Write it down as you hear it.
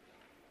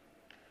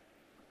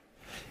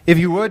If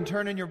you would,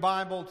 turn in your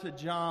Bible to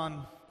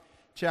John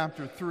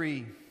chapter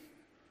 3.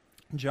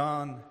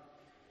 John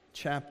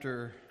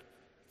chapter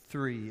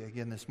 3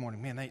 again this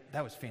morning. Man,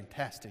 that was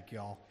fantastic,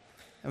 y'all.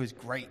 That was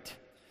great.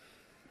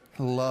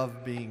 I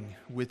love being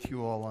with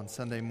you all on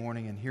Sunday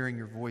morning and hearing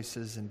your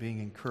voices and being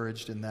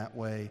encouraged in that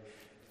way.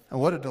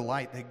 And what a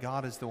delight that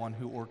God is the one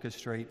who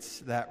orchestrates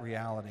that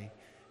reality.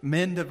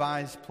 Men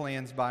devise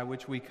plans by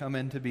which we come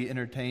in to be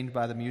entertained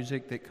by the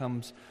music that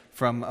comes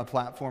from a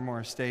platform or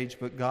a stage,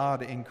 but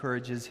God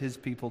encourages His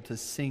people to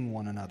sing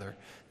one another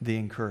the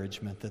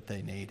encouragement that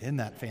they need. Isn't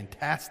that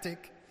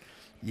fantastic?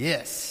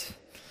 Yes.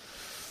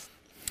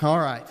 All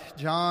right,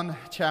 John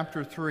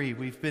chapter 3.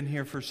 We've been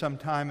here for some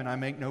time, and I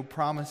make no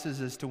promises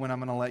as to when I'm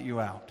going to let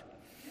you out.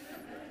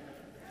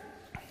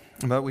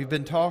 But we've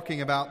been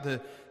talking about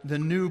the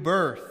new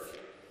birth.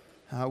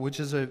 Which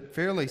is a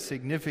fairly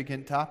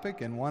significant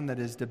topic and one that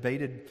is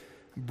debated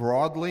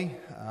broadly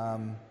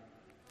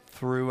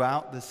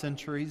throughout the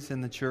centuries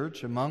in the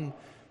church among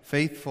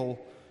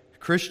faithful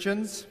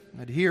Christians.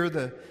 But here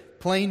the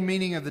plain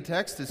meaning of the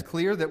text is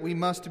clear that we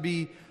must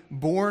be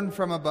born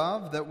from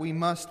above, that we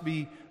must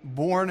be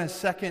born a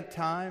second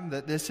time,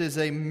 that this is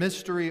a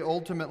mystery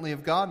ultimately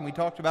of God. And we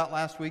talked about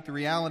last week the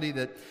reality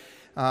that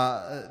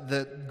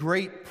the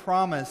great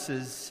promise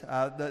is,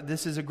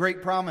 this is a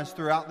great promise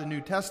throughout the New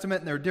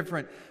Testament, and there are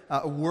different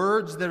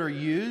words that are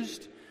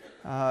used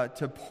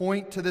to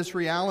point to this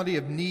reality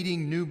of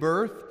needing new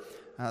birth,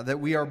 that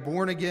we are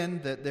born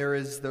again, that there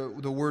is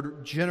the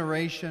word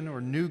generation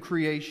or new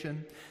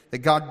creation, that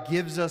God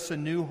gives us a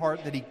new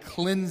heart, that He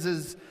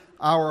cleanses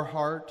our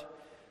heart,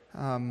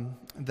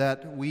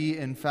 that we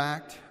in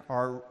fact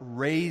are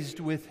raised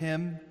with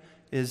Him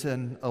is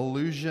an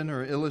allusion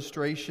or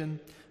illustration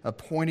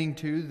pointing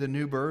to the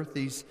new birth.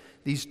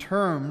 These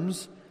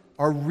terms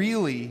are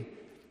really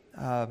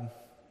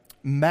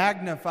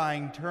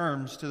magnifying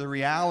terms to the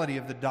reality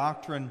of the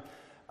doctrine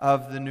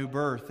of the new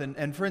birth.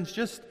 And friends,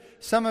 just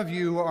some of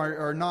you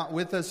are not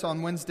with us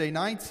on Wednesday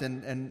nights,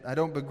 and I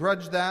don't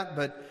begrudge that,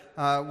 but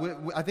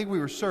I think we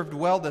were served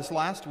well this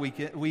last week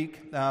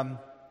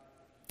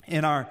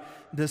in our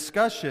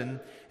discussion.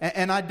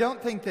 And I don't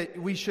think that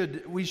we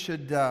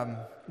should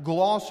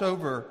gloss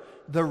over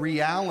the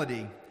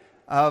reality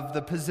of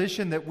the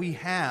position that we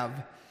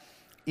have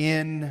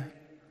in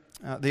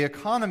the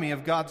economy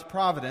of God's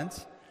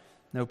providence,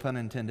 no pun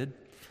intended,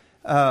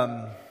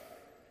 and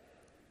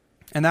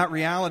that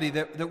reality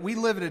that we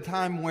live at a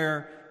time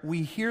where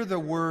we hear the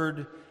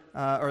word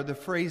or the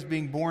phrase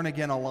being born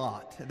again a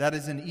lot. That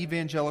is an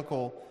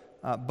evangelical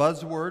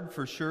buzzword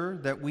for sure,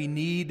 that we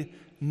need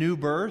new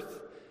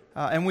birth,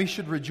 and we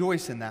should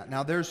rejoice in that.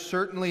 Now, there's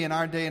certainly in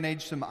our day and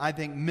age some, I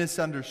think,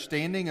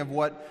 misunderstanding of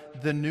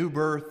what the new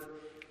birth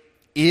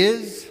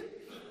is,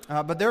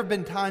 but there have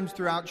been times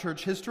throughout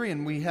church history,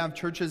 and we have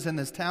churches in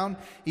this town,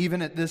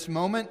 even at this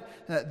moment,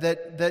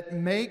 that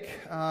make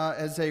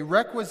as a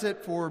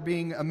requisite for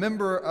being a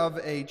member of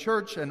a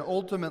church and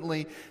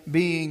ultimately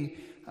being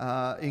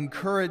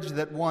encouraged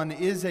that one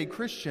is a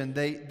Christian,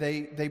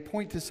 they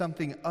point to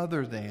something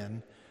other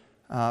than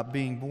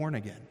being born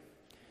again.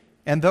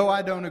 And though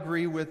I don't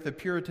agree with the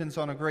Puritans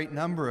on a great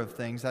number of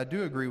things, I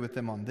do agree with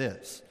them on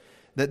this.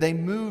 That they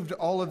moved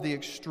all of the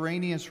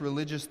extraneous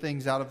religious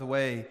things out of the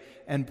way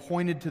and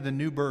pointed to the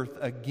new birth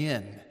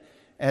again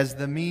as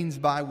the means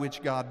by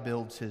which God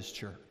builds His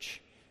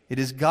church. It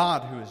is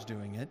God who is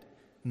doing it,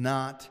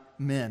 not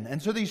men.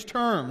 And so these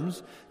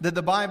terms that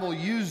the Bible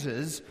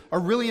uses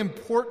are really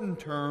important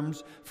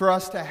terms for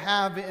us to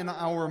have in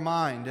our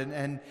mind.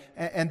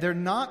 And they're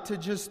not to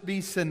just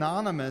be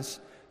synonymous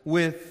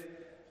with,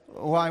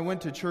 well, I went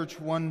to church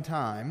one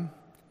time.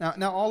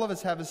 Now, all of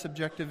us have a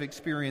subjective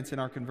experience in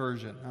our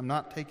conversion. I'm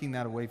not taking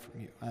that away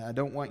from you. I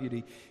don't want you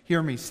to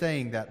hear me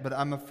saying that. But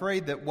I'm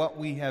afraid that what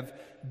we have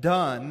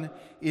done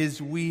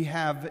is we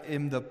have,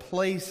 in the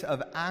place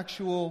of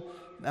actual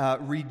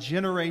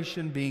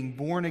regeneration, being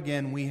born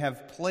again, we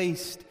have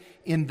placed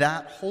in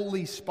that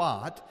holy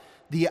spot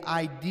the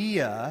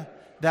idea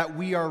that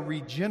we are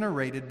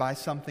regenerated by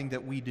something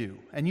that we do.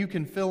 And you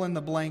can fill in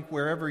the blank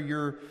wherever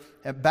your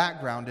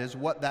background is,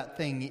 what that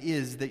thing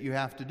is that you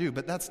have to do.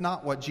 But that's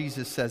not what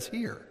Jesus says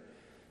here.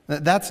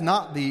 That's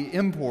not the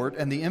import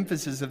and the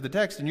emphasis of the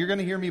text. And you're going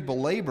to hear me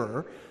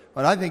belabor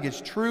what I think is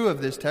true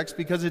of this text,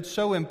 because it's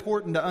so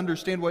important to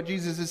understand what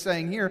Jesus is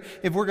saying here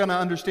if we're going to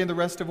understand the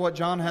rest of what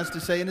John has to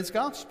say in his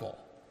gospel.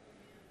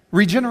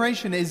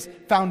 Regeneration is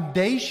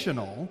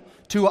foundational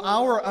to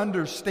our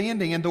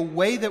understanding and the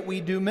way that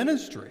we do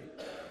ministry.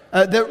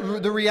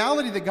 The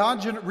reality that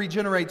God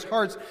regenerates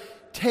hearts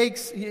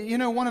takes,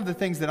 one of the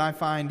things that I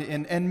find,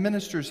 and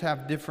ministers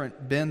have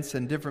different bents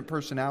and different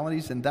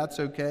personalities, and that's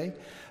okay.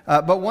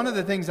 But one of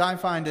the things I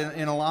find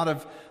in a lot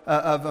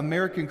of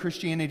American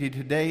Christianity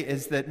today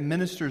is that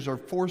ministers are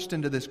forced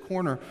into this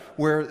corner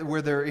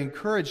where they're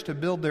encouraged to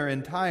build their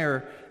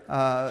entire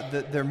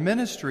their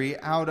ministry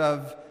out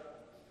of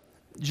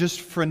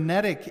just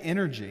frenetic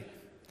energy.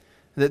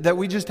 That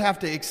we just have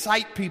to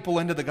excite people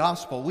into the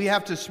gospel. We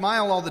have to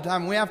smile all the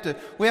time. We have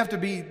to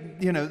be,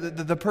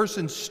 the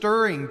person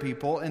stirring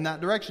people in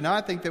that direction. Now,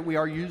 I think that we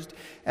are used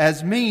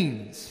as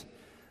means.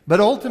 But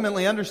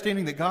ultimately,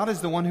 understanding that God is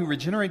the one who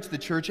regenerates the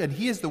church and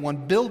He is the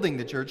one building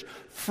the church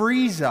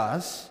frees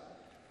us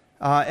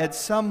at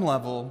some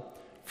level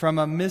from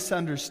a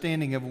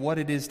misunderstanding of what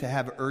it is to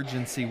have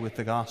urgency with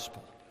the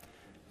gospel.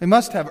 We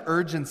must have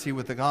urgency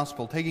with the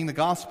gospel, taking the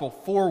gospel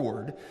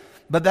forward.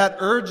 But that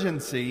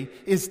urgency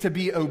is to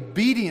be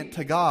obedient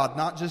to God,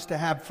 not just to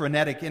have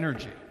frenetic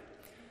energy.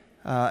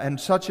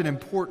 And such an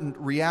important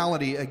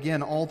reality,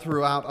 again, all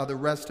throughout the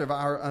rest of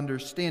our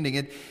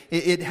understanding.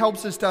 It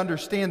helps us to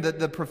understand that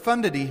the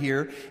profundity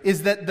here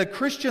is that the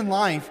Christian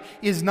life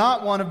is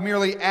not one of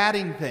merely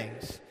adding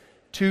things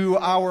to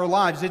our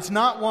lives. It's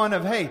not one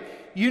of, hey,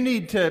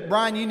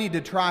 Brian, you need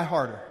to try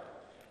harder.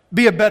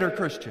 Be a better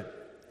Christian.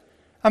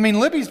 I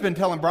mean, Libby's been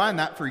telling Brian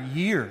that for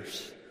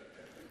years.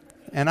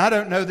 And I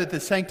don't know that the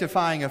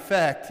sanctifying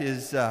effect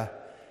is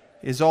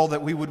all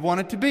that we would want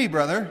it to be,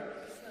 brother.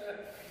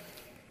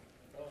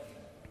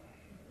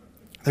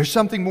 There's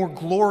something more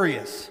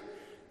glorious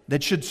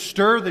that should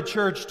stir the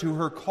church to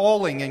her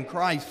calling in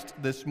Christ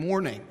this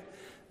morning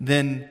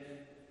than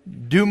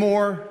do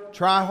more,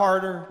 try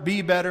harder,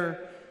 be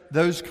better,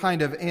 those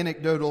kind of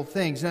anecdotal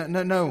things.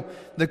 No.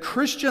 The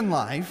Christian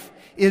life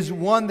is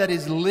one that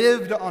is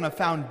lived on a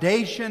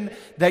foundation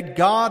that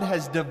God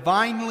has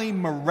divinely,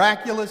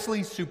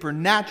 miraculously,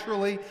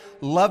 supernaturally,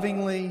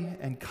 lovingly,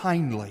 and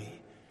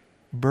kindly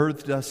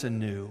birthed us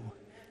anew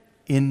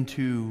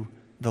into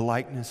the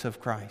likeness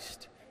of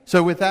Christ.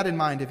 So with that in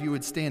mind, if you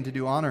would stand to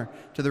do honor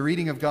to the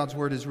reading of God's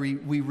Word as we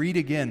read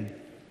again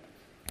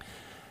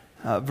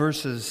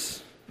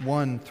verses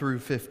 1 through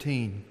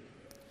 15.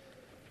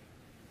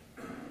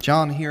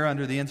 John here,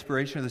 under the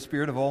inspiration of the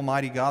Spirit of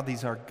Almighty God,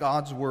 these are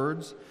God's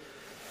words.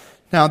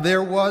 Now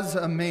there was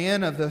a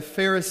man of the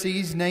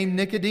Pharisees named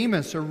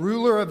Nicodemus, a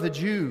ruler of the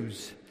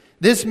Jews.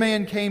 This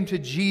man came to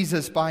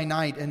Jesus by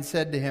night and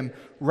said to him,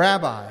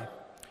 Rabbi,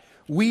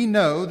 we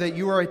know that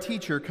you are a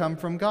teacher come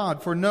from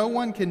God, for no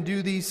one can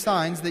do these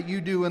signs that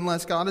you do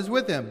unless God is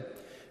with him.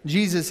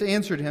 Jesus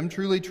answered him,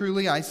 Truly,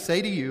 truly, I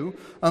say to you,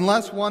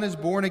 unless one is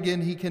born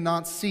again, he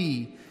cannot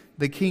see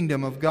the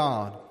kingdom of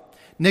God.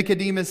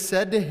 Nicodemus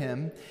said to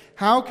him,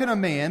 How can a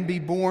man be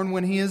born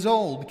when he is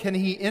old? Can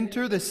he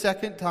enter the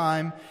second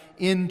time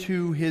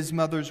into his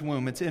mother's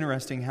womb? It's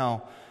interesting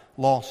how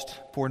lost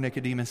poor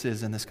Nicodemus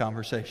is in this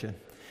conversation.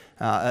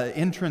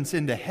 Entrance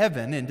into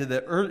heaven, into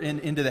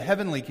the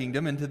heavenly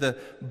kingdom, into the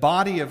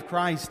body of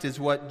Christ is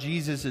what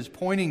Jesus is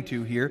pointing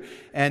to here.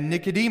 And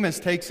Nicodemus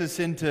takes us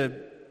into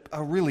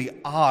a really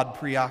odd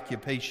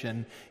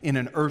preoccupation in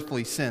an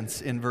earthly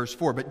sense in verse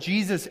 4. But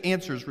Jesus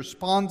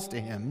responds to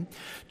him,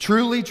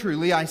 Truly,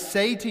 truly, I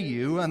say to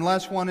you,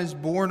 unless one is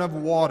born of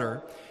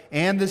water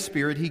and the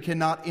Spirit, he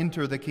cannot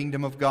enter the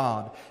kingdom of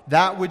God.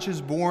 That which is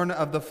born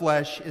of the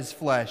flesh is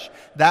flesh.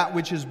 That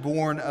which is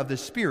born of the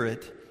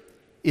Spirit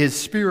is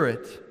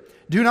spirit.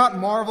 Do not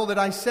marvel that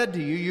I said to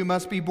you, you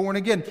must be born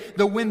again.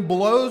 The wind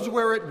blows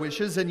where it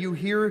wishes, and you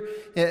hear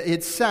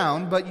its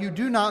sound, but you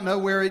do not know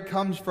where it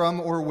comes from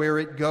or where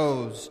it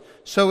goes.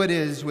 So it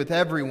is with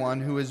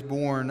everyone who is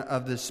born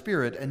of the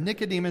Spirit. And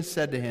Nicodemus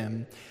said to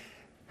him,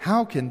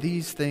 How can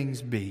these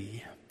things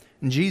be?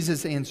 And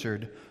Jesus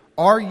answered,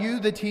 Are you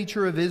the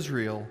teacher of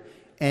Israel,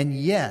 and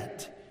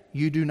yet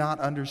you do not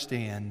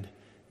understand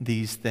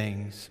these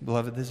things?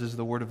 Beloved, this is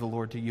the word of the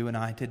Lord to you and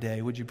I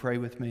today. Would you pray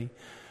with me?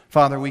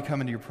 Father, we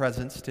come into your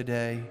presence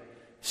today,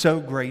 so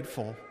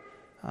grateful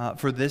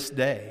for this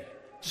day,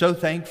 so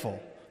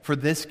thankful for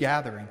this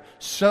gathering,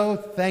 so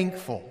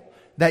thankful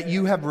that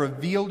you have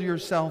revealed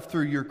yourself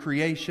through your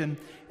creation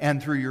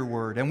and through your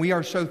word. And we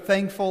are so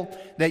thankful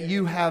that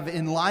you have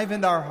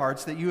enlivened our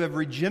hearts, that you have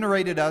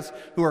regenerated us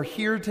who are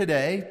here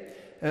today,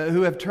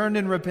 who have turned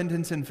in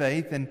repentance and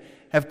faith and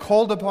have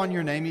called upon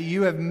your name.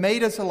 You have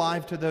made us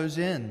alive to those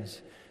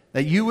ends,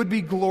 that you would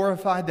be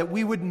glorified, that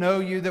we would know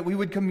you, that we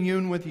would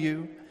commune with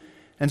you.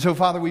 And so,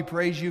 Father, we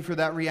praise you for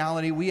that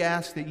reality. We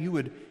ask that you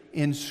would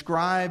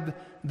inscribe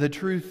the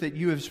truth that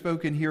you have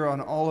spoken here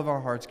on all of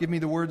our hearts. Give me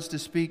the words to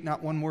speak,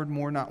 not one word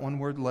more, not one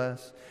word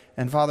less.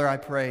 And Father, I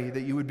pray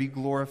that you would be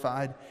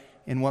glorified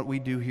in what we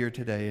do here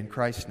today. In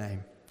Christ's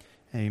name,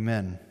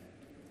 amen.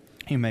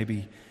 You may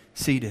be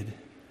seated.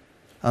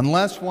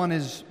 Unless one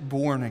is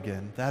born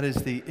again, that is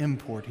the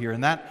import here.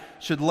 And that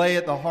should lay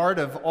at the heart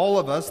of all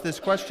of us this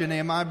question,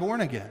 am I born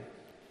again?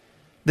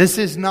 This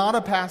is not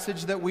a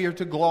passage that we are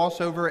to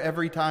gloss over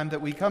every time that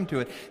we come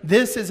to it.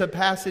 This is a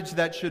passage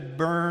that should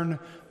burn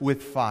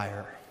with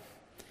fire.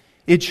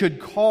 It should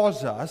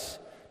cause us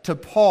to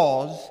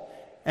pause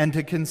and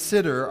to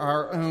consider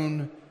our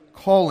own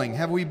calling.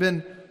 Have we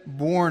been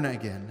born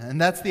again?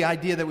 And that's the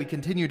idea that we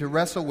continue to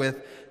wrestle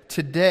with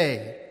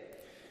today.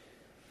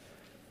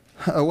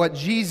 What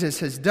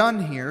Jesus has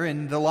done here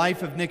in the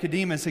life of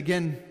Nicodemus,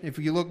 again, if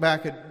you look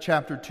back at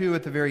chapter 2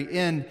 at the very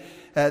end,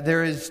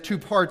 there is two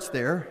parts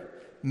there.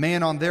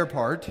 Man on their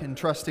part,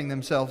 entrusting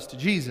themselves to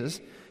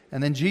Jesus,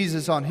 And then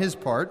Jesus, on his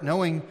part,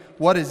 knowing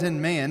what is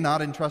in man,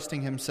 not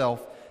entrusting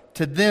himself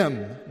to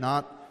them,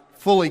 not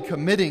fully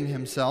committing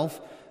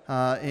himself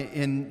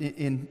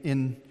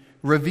in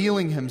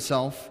revealing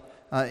himself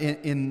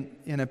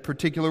in a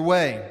particular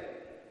way.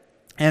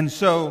 And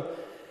so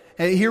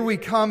here we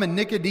come, and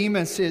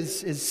Nicodemus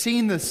is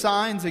seeing the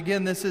signs.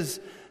 Again, this is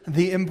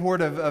the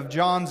import of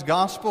John's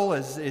gospel,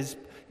 is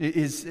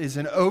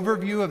an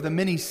overview of the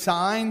many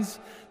signs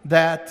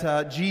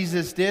that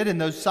Jesus did. And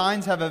those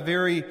signs have a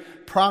very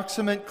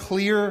proximate,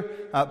 clear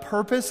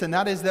purpose, and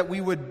that is that we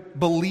would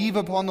believe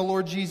upon the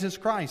Lord Jesus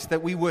Christ,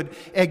 that we would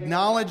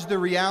acknowledge the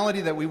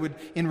reality, that we would,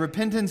 in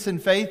repentance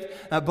and faith,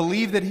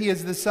 believe that He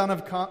is the Son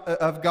of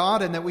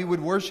God, and that we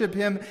would worship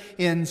Him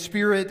in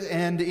spirit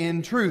and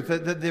in truth.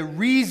 The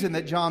reason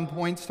that John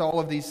points to all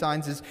of these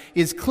signs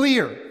is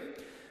clear.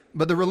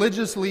 But the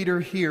religious leader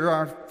here,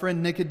 our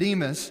friend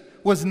Nicodemus,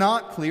 was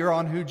not clear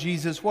on who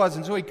Jesus was.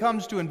 And so he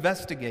comes to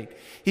investigate.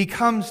 He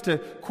comes to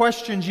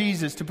question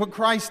Jesus, to put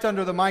Christ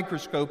under the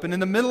microscope. And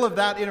in the middle of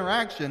that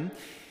interaction,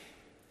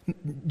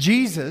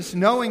 Jesus,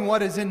 knowing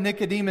what is in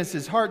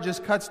Nicodemus' heart,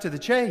 just cuts to the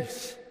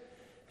chase.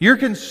 You're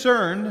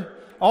concerned,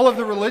 all of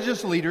the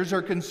religious leaders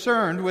are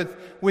concerned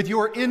with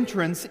your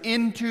entrance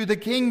into the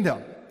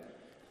kingdom.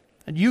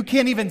 And you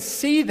can't even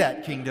see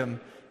that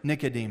kingdom,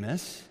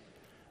 Nicodemus,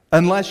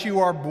 unless you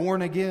are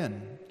born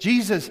again.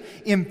 Jesus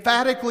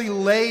emphatically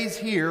lays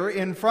here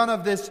in front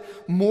of this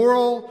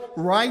moral,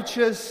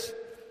 righteous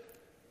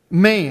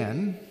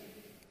man,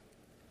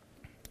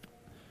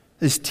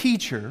 this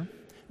teacher,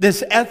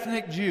 this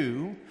ethnic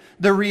Jew,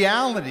 the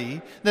reality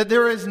that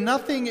there is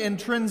nothing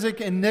intrinsic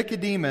in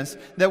Nicodemus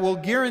that will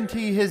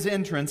guarantee his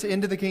entrance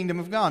into the kingdom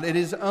of God. It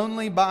is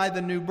only by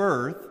the new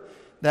birth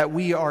that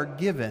we are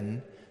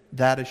given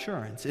that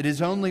assurance. It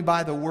is only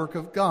by the work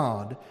of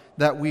God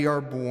that we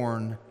are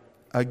born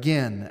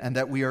again, and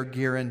that we are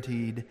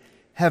guaranteed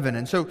heaven.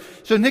 And so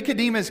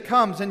Nicodemus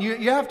comes, and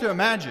you have to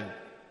imagine,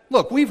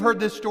 look, we've heard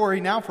this story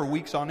now for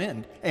weeks on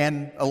end,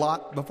 and a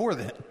lot before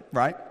then,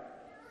 right?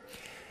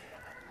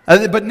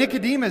 But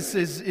Nicodemus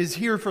is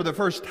here for the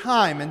first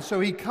time, and so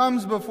he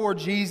comes before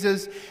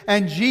Jesus,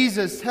 and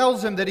Jesus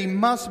tells him that he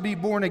must be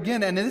born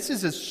again. And this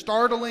is a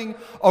startling,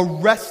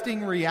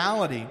 arresting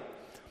reality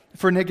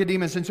for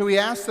Nicodemus. And so he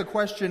asks the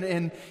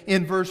question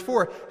in verse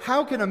 4,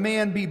 how can a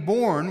man be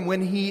born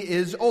when he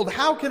is old?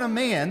 How can a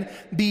man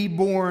be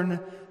born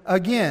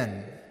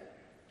again?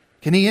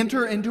 Can he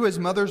enter into his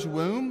mother's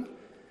womb?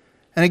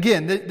 And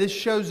again, this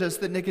shows us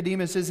that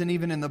Nicodemus isn't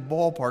even in the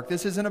ballpark.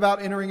 This isn't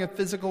about entering a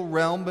physical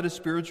realm, but a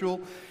spiritual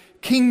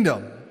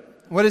kingdom.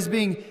 What is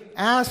being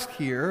asked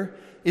here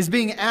is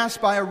being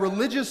asked by a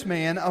religious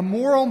man, a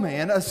moral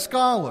man, a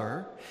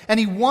scholar, and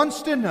he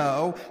wants to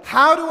know,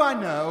 how do I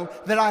know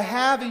that I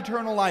have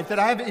eternal life, that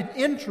I have an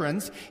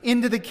entrance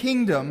into the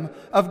kingdom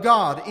of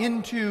God,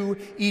 into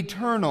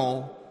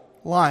eternal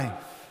life?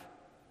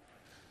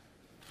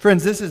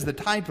 Friends, this is the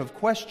type of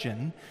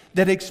question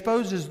that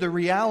exposes the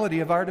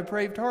reality of our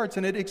depraved hearts,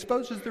 and it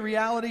exposes the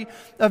reality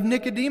of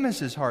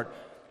Nicodemus' heart.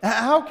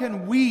 How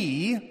can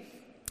we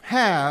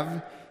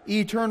have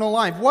eternal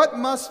life? What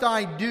must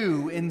I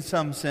do, in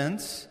some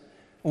sense?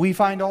 We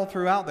find all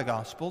throughout the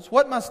Gospels.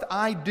 What must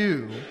I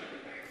do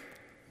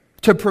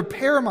to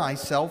prepare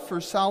myself for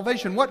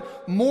salvation?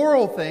 What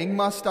moral thing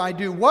must I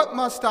do? What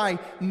must I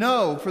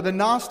know for the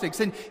Gnostics?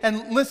 And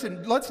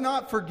listen, let's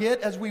not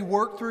forget as we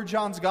work through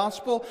John's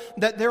Gospel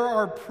that there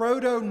are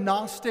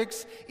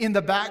proto-Gnostics in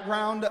the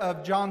background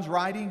of John's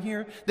writing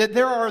here. That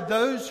there are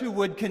those who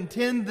would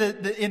contend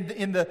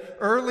in the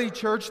early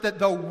church that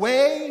the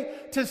way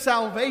to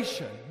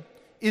salvation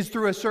is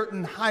through a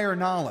certain higher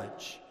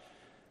knowledge.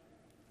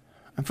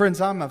 And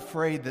friends, I'm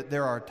afraid that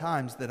there are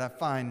times that I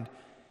find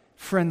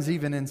friends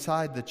even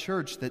inside the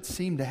church that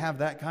seem to have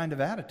that kind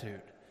of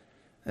attitude.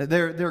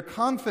 Their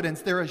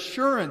confidence, their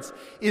assurance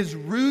is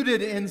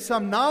rooted in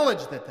some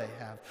knowledge that they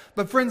have.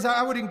 But friends,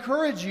 I would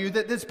encourage you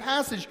that this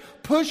passage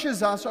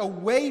pushes us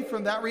away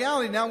from that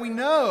reality. Now we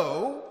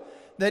know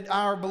that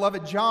our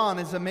beloved John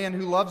is a man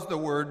who loves the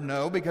word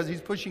know because he's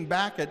pushing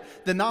back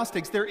at the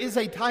Gnostics. There is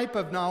a type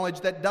of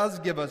knowledge that does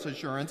give us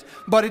assurance,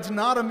 but it's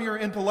not a mere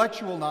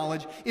intellectual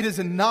knowledge. It is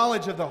a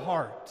knowledge of the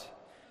heart.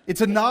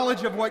 It's a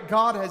knowledge of what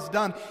God has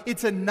done.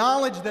 It's a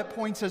knowledge that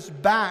points us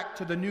back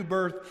to the new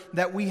birth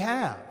that we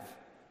have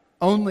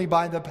only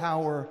by the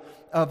power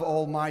of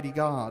Almighty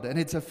God. And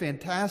it's a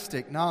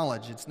fantastic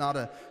knowledge. It's not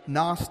a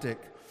Gnostic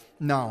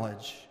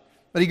knowledge.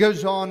 But he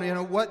goes on,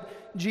 what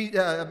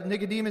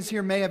Nicodemus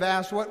here may have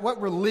asked,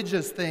 what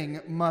religious thing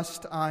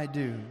must I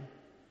do?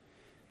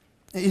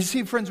 You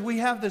see, friends, we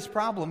have this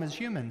problem as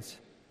humans.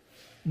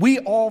 We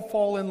all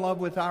fall in love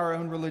with our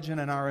own religion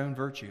and our own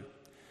virtue.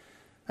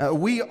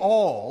 We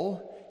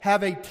all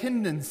have a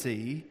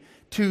tendency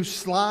to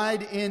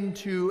slide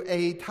into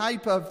a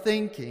type of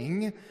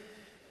thinking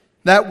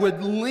that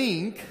would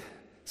link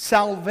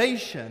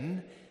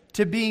salvation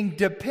to being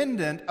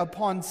dependent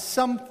upon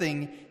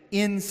something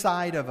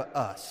inside of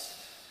us.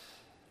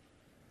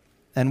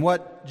 And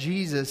what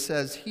Jesus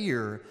says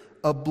here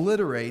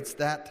obliterates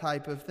that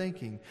type of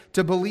thinking.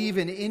 To believe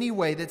in any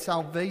way that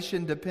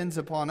salvation depends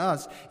upon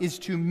us is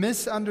to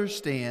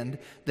misunderstand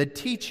the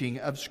teaching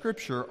of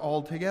Scripture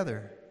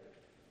altogether.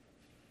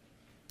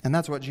 And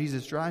that's what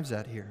Jesus drives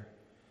at here.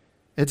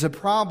 It's a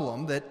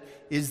problem that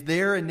is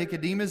there in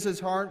Nicodemus's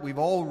heart. We've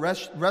all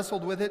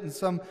wrestled with it in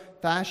some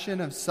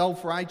fashion of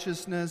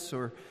self-righteousness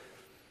or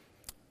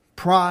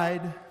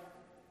pride.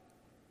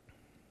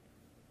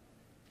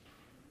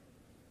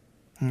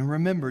 And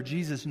remember,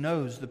 Jesus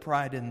knows the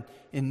pride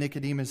in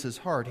Nicodemus's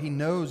heart. He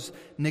knows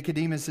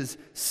Nicodemus's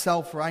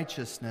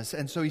self-righteousness.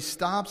 And so he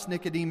stops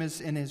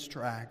Nicodemus in his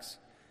tracks.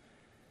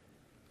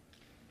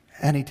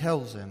 And he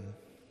tells him,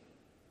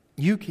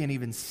 you can't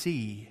even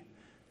see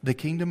the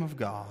kingdom of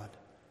God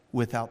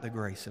without the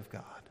grace of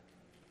God.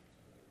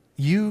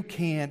 You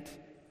can't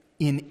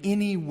in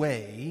any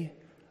way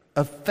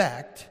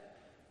affect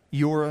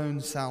your own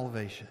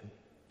salvation.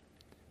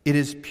 It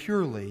is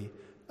purely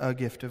a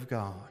gift of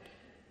God.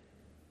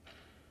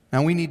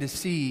 Now we need to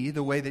see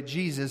the way that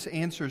Jesus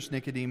answers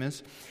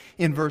Nicodemus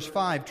in verse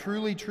 5.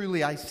 Truly,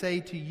 truly, I say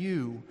to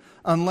you,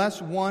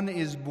 unless one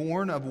is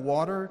born of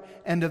water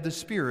and of the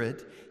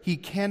Spirit, he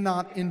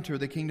cannot enter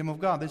the kingdom of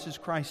God. This is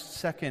Christ's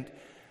second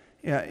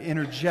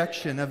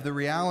interjection of the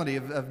reality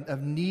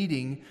of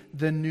needing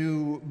the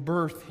new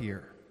birth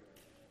here.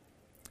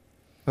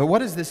 But what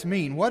does this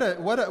mean?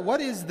 What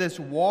is this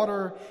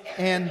water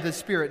and the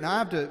Spirit? Now I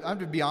have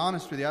to be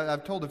honest with you.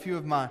 I've told a few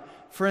of my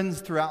friends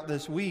throughout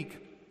this week,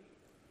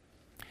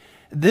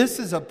 this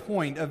is a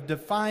point of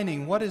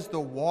defining what is the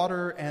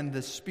water and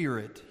the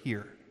Spirit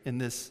here in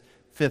this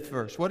 5th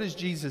verse. What is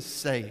Jesus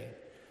saying?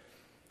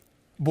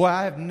 Boy,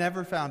 I have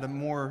never found a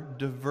more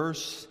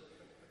diverse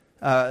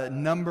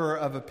number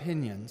of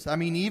opinions. I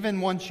mean,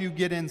 even once you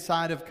get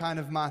inside of kind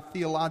of my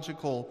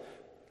theological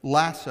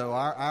lasso,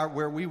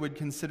 where we would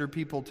consider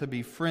people to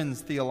be friends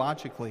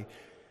theologically,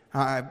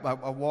 I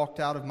walked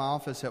out of my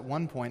office at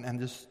one point and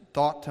just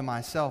thought to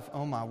myself,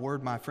 oh my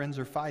word, my friends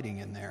are fighting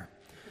in there.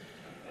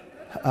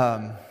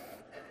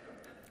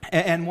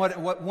 And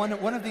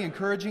one of the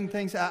encouraging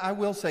things, I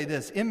will say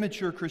this,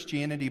 immature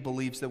Christianity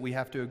believes that we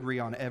have to agree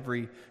on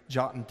every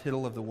jot and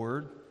tittle of the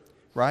Word,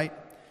 right?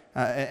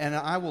 And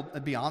I will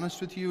be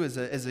honest with you, as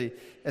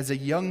a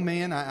young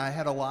man, I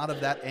had a lot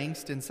of that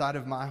angst inside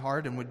of my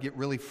heart and would get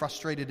really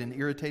frustrated and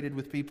irritated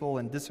with people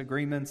and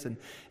disagreements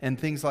and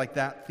things like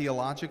that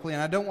theologically.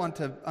 And I don't want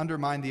to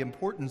undermine the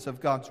importance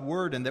of God's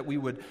Word and that we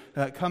would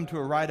come to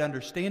a right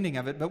understanding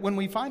of it. But when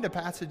we find a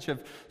passage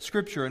of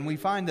Scripture and we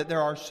find that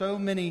there are so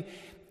many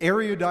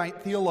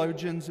erudite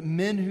theologians,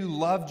 men who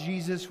love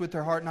Jesus with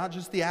their heart, not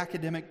just the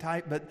academic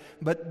type,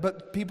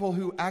 but people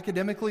who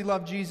academically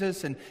love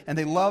Jesus and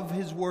they love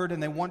His Word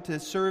and they want to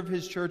serve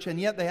His church, and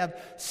yet they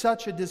have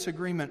such a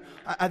disagreement.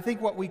 I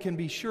think what we can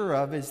be sure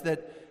of is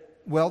that,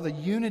 well, the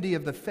unity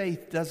of the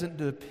faith doesn't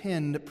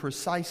depend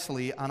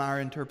precisely on our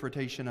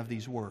interpretation of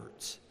these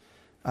words.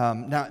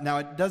 Now,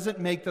 it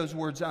doesn't make those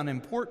words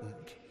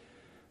unimportant,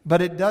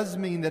 but it does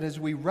mean that as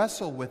we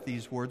wrestle with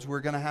these words, we're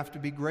going to have to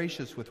be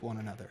gracious with one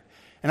another.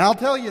 And I'll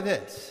tell you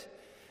this,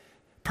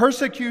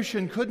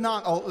 persecution could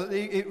not,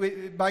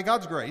 by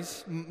God's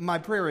grace, my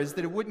prayer is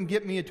that it wouldn't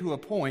get me to a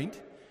point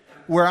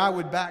where I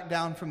would back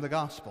down from the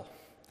gospel.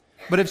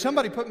 But if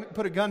somebody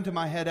put a gun to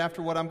my head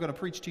after what I'm going to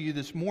preach to you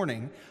this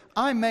morning,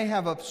 I may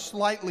have a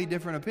slightly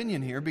different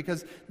opinion here,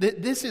 because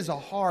this is a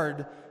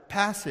hard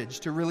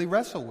passage to really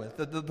wrestle with.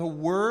 The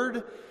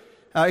water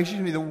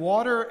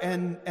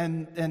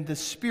and the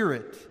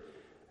Spirit.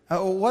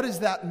 What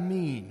does that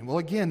mean? Well,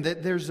 again,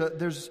 there's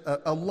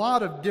a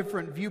lot of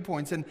different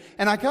viewpoints, and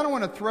I kind of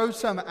want to throw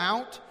some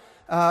out,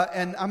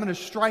 and I'm going to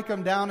strike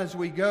them down as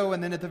we go,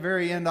 and then at the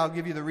very end, I'll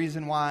give you the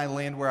reason why I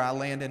land where I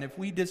land. And if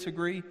we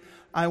disagree,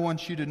 I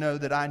want you to know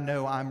that I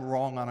know I'm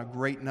wrong on a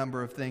great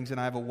number of things, and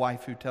I have a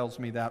wife who tells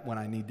me that when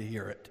I need to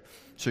hear it.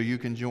 So you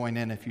can join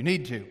in if you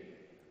need to.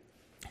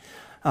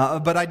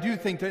 But I do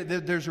think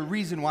that there's a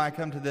reason why I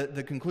come to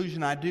the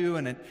conclusion I do,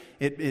 and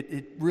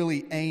it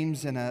really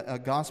aims in a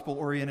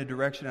gospel-oriented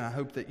direction, and I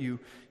hope that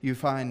you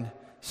find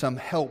some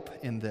help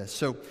in this.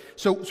 So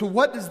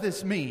what does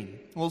this mean?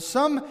 Well,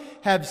 some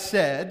have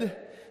said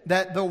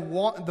that the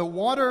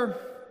water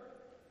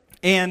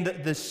and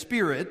the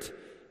Spirit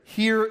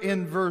here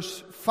in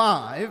verse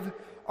 5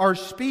 are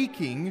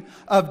speaking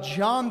of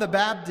John the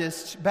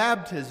Baptist's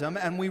baptism,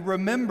 and we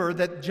remember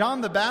that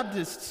John the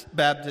Baptist's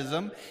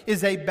baptism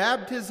is a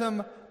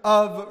baptism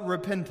of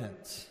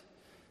repentance.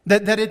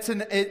 That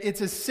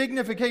it's a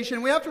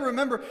signification. We have to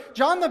remember,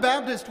 John the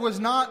Baptist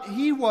was not,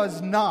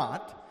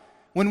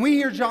 when we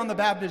hear John the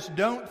Baptist,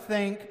 don't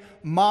think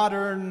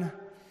modern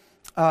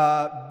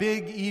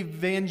big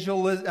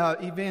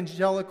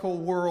evangelical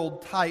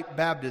world type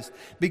Baptist,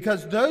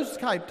 because those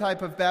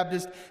type of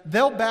Baptists,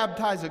 they'll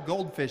baptize a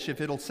goldfish if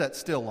it'll sit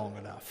still long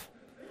enough.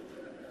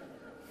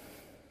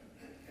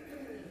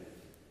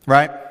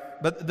 Right?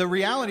 But the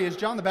reality is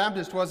John the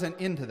Baptist wasn't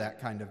into that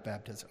kind of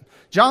baptism.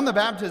 John the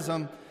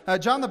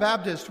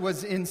Baptist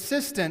was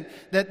insistent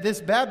that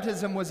this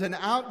baptism was an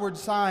outward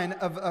sign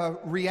of a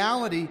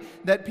reality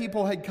that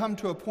people had come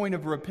to a point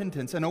of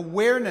repentance, an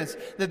awareness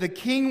that the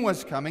king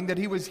was coming, that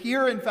he was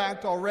here in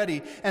fact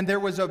already, and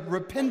there was a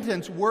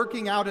repentance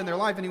working out in their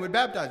life, and he would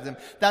baptize them.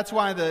 That's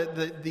why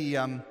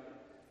to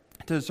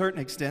a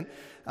certain extent,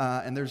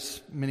 and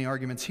there's many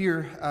arguments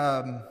here,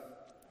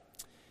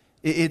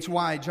 it's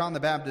why John the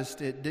Baptist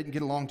didn't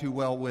get along too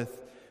well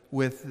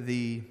with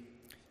the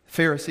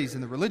Pharisees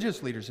and the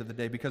religious leaders of the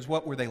day, because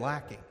what were they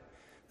lacking?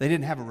 They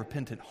didn't have a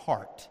repentant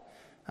heart.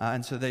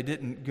 And so they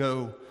didn't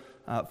go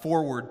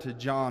forward to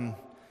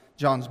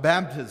John's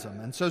baptism.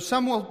 And so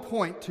some will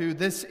point to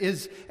this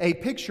is a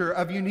picture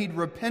of you need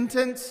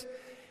repentance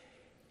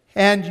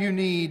and you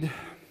need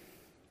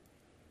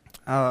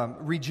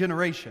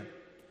regeneration.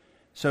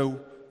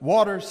 So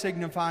water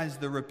signifies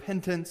the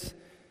repentance.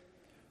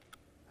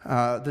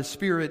 The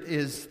Spirit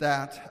is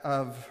that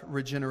of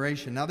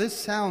regeneration. Now this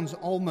sounds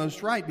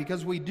almost right,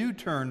 because we do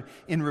turn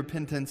in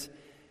repentance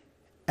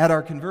at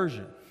our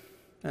conversion.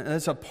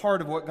 That's a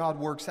part of what God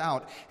works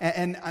out.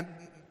 And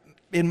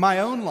in my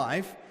own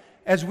life,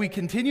 as we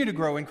continue to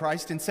grow in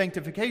Christ in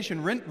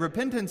sanctification,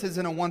 repentance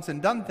isn't a once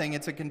and done thing.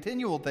 It's a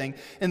continual thing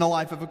in the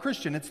life of a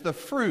Christian. It's the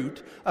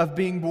fruit of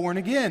being born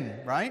again,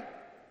 right?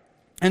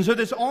 And so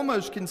this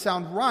almost can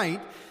sound right,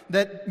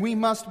 that we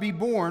must be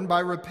born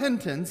by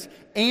repentance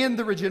and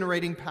the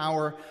regenerating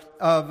power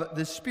of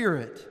the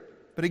Spirit.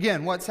 But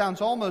again, what sounds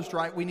almost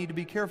right, we need to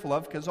be careful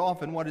of, because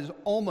often what is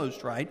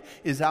almost right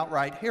is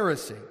outright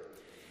heresy.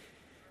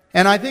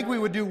 And I think we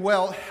would do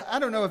well. I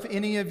don't know if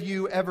any of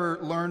you ever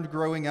learned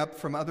growing up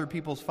from other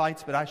people's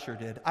fights, but I sure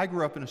did. I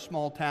grew up in a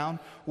small town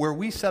where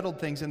we settled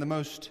things in the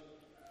most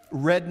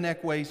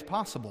redneck ways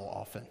possible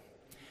often.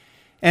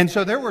 And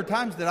so there were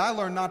times that I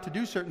learned not to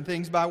do certain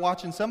things by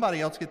watching somebody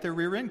else get their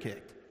rear end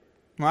kicked,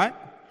 right?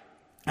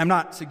 I'm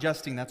not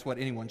suggesting that's what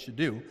anyone should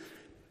do,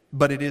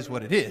 but it is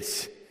what it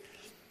is.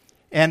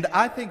 And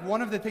I think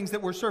one of the things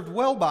that we're served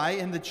well by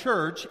in the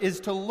church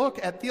is to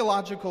look at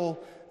theological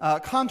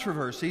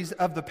controversies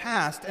of the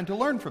past and to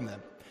learn from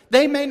them.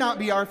 They may not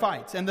be our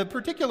fights. And the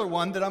particular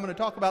one that I'm going to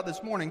talk about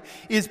this morning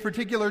is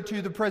particular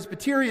to the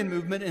Presbyterian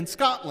movement in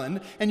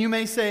Scotland. And you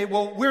may say,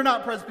 well, we're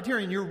not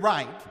Presbyterian. You're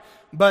right.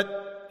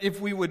 But if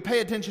we would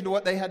pay attention to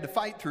what they had to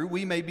fight through,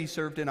 we may be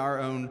served in our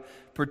own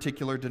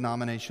particular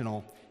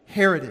denominational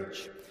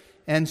heritage.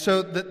 And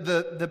so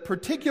the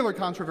particular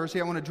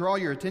controversy I want to draw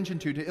your attention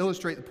to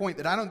illustrate the point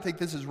that I don't think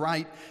this is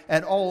right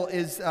at all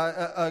is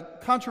a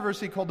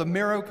controversy called the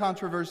Marrow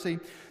Controversy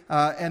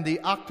and the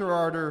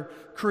Auchterarder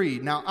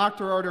Creed. Now,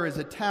 Auchterarder is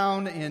a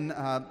town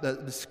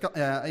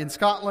in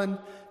Scotland,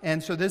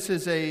 and so this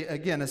is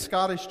a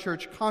Scottish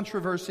church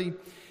controversy.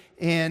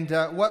 And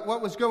what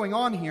was going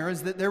on here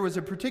is that there was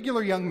a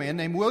particular young man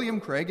named William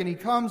Craig, and he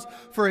comes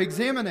for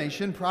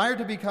examination prior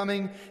to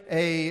becoming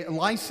a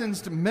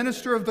licensed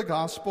minister of the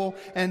gospel.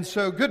 And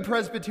so good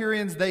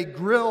Presbyterians, they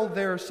grill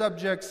their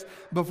subjects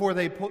before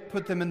they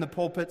put them in the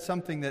pulpit,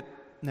 something that,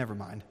 never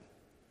mind.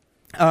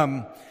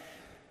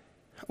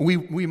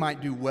 We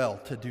might do well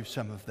to do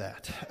some of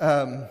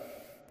that.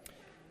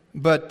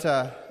 But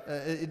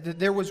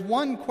there was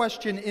one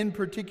question in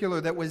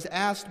particular that was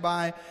asked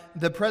by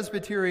the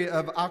Presbytery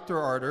of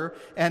Auchterarder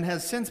and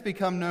has since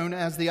become known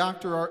as the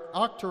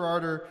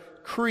Auchterarder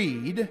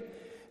Creed.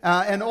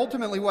 And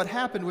ultimately what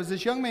happened was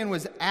this young man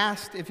was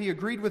asked if he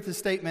agreed with the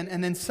statement,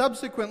 and then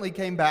subsequently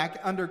came back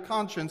under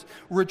conscience,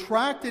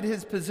 retracted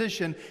his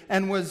position,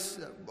 and was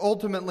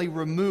ultimately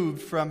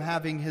removed from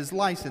having his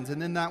license.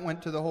 And then that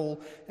went to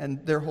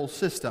their whole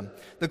system.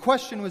 The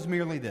question was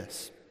merely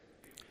this,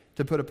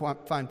 to put a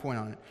fine point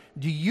on it.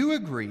 Do you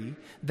agree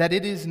that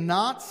it is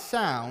not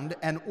sound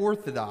and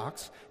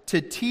orthodox to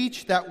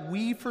teach that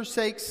we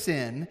forsake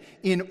sin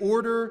in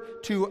order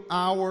to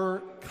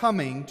our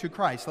coming to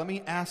Christ? Let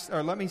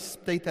me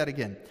state that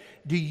again.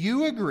 Do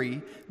you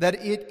agree that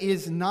it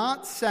is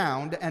not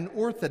sound and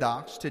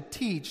orthodox to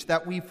teach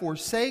that we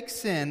forsake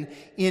sin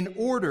in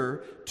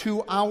order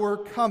to our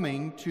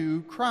coming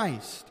to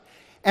Christ?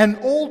 And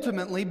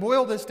ultimately,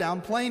 boil this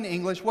down, plain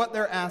English, what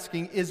they're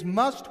asking is,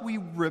 must we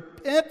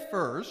repent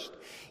first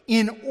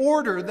in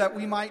order that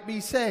we might be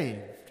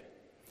saved?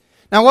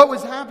 Now, what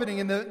was happening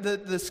in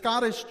the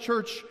Scottish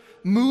church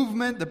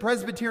movement, the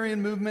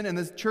Presbyterian movement, and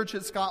the church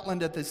at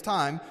Scotland at this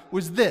time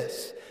was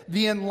this.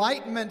 The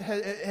Enlightenment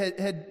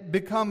had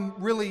become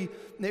really,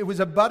 it was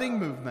a budding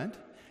movement.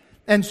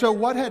 And so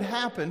what had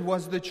happened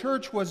was the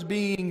church was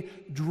being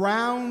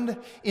drowned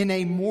in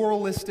a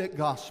moralistic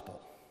gospel.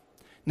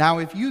 Now,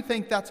 if you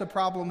think that's a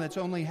problem that's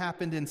only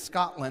happened in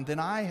Scotland, then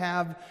I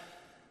have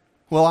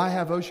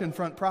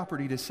oceanfront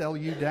property to sell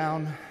you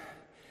down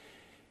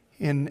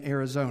in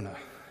Arizona.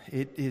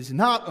 It is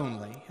not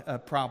only a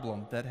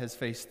problem that has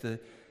faced the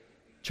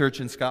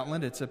church in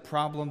Scotland, it's a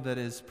problem that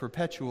is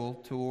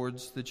perpetual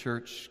towards the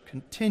church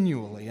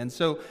continually. And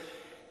so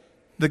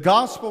the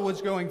gospel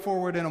was going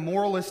forward in a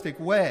moralistic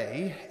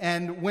way,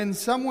 and when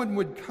someone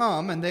would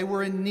come and they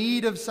were in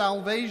need of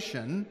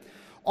salvation,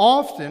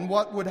 Often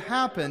what would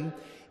happen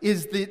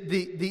is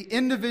the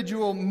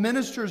individual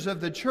ministers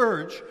of the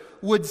church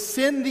would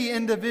send the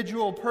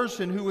individual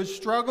person who was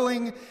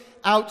struggling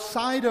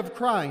outside of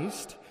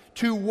Christ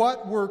to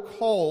what were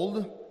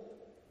called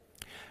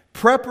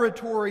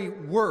preparatory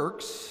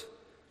works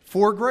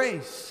for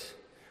grace.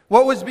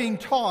 What was being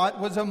taught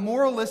was a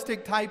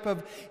moralistic type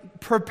of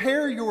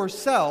prepare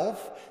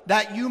yourself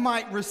that you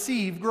might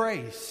receive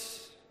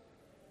grace.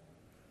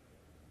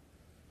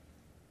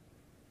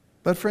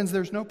 But friends,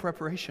 there's no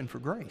preparation for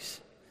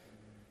grace.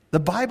 The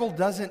Bible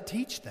doesn't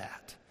teach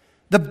that.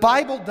 The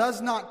Bible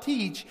does not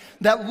teach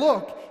that,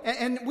 look,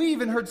 and we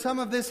even heard some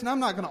of this, and I'm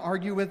not going to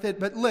argue with it,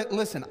 but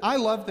listen, I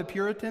love the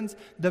Puritans.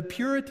 The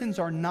Puritans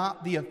are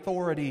not the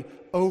authority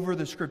over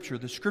the Scripture.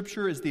 The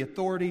Scripture is the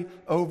authority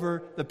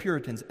over the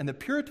Puritans, and the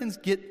Puritans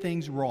get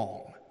things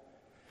wrong.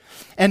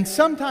 And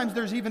sometimes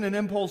there's even an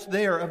impulse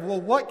there of, well,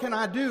 what can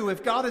I do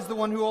if God is the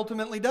one who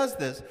ultimately does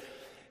this?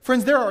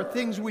 Friends, there are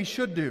things we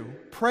should do.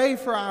 Pray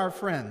for our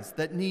friends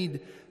that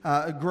need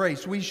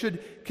grace. We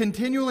should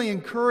continually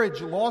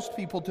encourage lost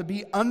people to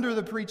be under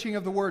the preaching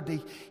of the Word,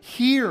 to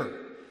hear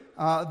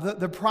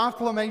the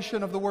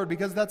proclamation of the Word,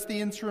 because that's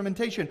the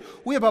instrumentation.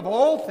 We, above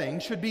all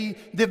things, should be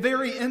the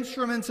very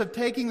instruments of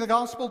taking the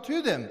gospel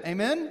to them.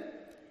 Amen?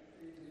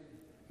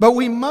 But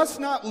we must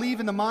not leave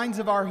in the minds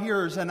of our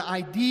hearers an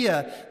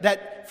idea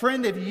that,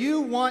 friend, if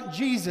you want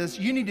Jesus,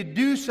 you need to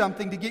do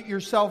something to get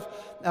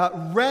yourself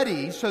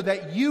ready so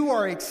that you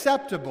are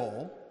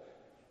acceptable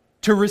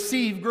to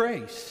receive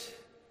grace.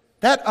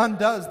 That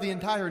undoes the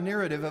entire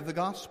narrative of the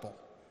gospel.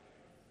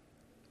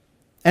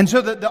 And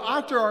so the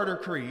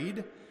Octorarder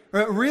Creed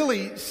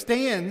really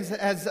stands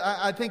as,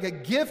 I think, a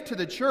gift to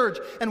the church,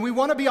 and we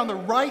want to be on the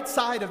right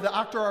side of the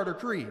Octorarder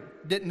Creed.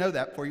 Didn't know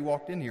that before you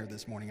walked in here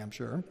this morning, I'm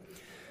sure.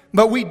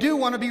 But we do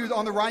want to be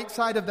on the right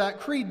side of that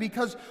creed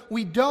because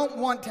we don't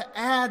want to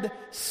add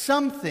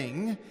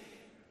something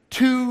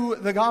to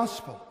the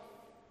gospel.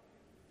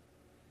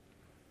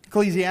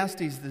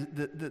 Ecclesiastes,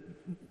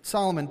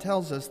 Solomon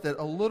tells us that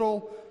a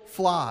little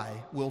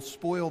fly will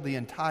spoil the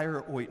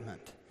entire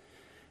ointment.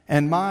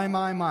 And my,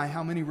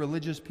 how many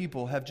religious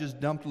people have just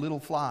dumped little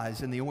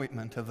flies in the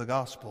ointment of the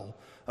gospel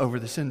over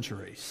the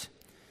centuries.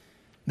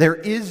 There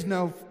is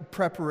no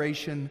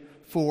preparation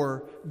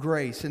for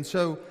grace. And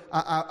so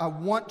I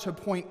want to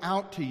point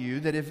out to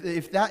you that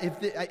if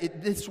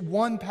this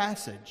one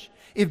passage,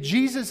 if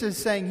Jesus is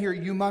saying here,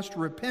 you must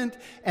repent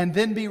and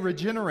then be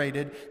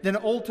regenerated, then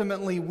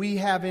ultimately we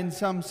have in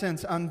some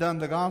sense undone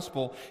the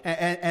gospel,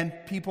 and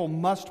people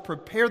must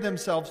prepare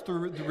themselves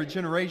through the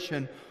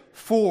regeneration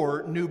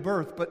for new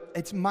birth. But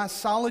it's my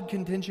solid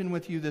contention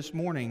with you this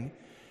morning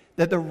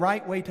that the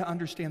right way to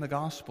understand the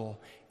gospel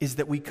is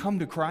that we come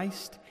to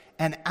Christ,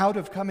 and out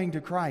of coming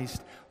to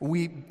Christ,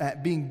 we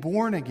being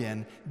born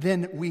again,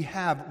 then we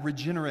have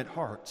regenerate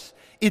hearts.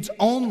 It's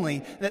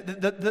only that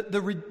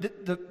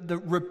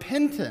the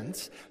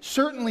repentance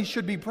certainly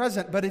should be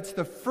present, but it's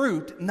the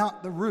fruit,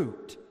 not the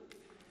root.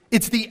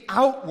 It's the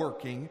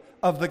outworking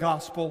of the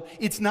gospel.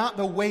 It's not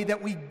the way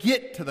that we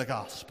get to the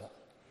gospel.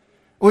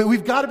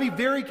 We've got to be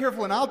very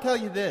careful, and I'll tell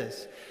you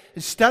this.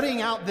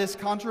 Studying out this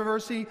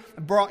controversy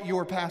brought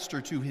your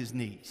pastor to his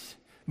knees.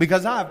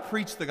 Because I have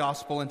preached the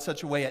gospel in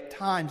such a way at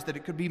times that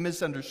it could be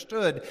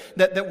misunderstood,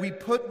 that we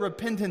put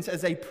repentance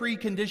as a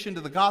precondition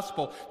to the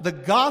gospel. The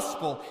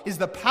gospel is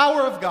the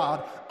power of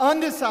God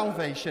unto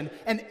salvation,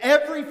 and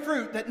every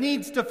fruit that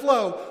needs to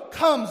flow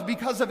comes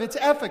because of its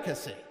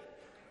efficacy.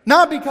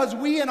 Not because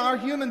we in our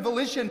human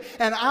volition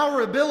and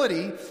our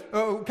ability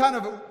kind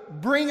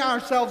of bring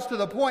ourselves to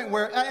the point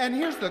where, and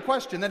here's the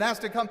question that has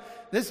to come.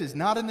 This is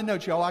not in the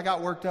notes, y'all. I got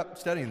worked up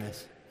studying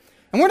this.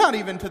 And we're not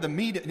even to the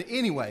meat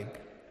anyway.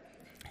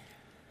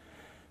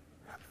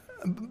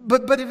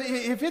 But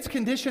if it's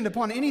conditioned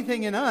upon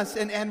anything in us,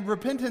 and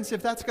repentance,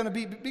 if that's going to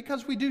be,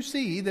 because we do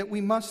see that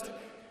we must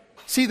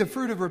see the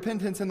fruit of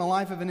repentance in the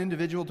life of an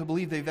individual to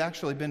believe they've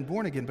actually been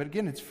born again. But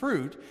again, it's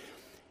fruit.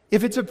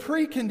 If it's a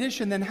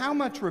precondition, then how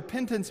much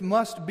repentance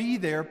must be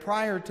there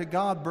prior to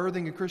God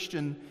birthing a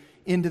Christian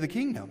into the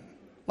kingdom?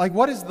 Like,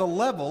 what is the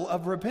level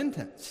of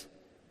repentance?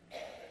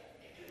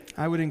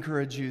 I would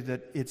encourage you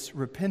that it's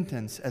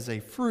repentance as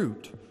a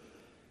fruit,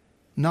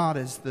 not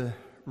as the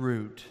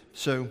root.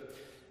 So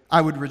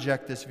I would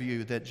reject this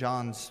view that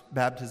John's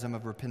baptism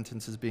of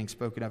repentance is being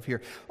spoken of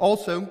here.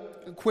 Also,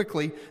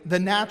 quickly, the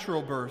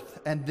natural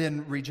birth and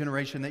then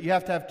regeneration, that you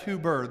have to have two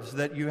births,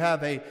 that you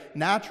have a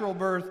natural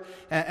birth,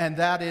 and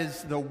that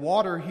is the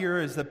water here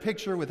is the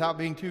picture, without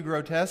being too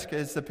grotesque,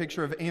 is the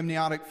picture of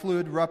amniotic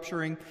fluid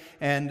rupturing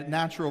and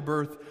natural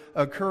birth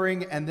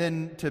occurring. And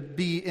then to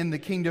be in the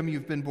kingdom,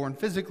 you've been born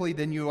physically,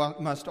 then you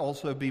must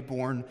also be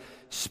born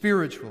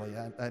spiritually.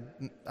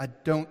 I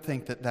don't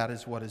think that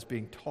is what is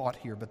being taught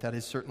here, but that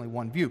is certainly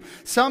one view.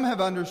 Some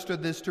have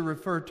understood this to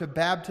refer to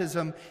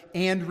baptism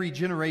and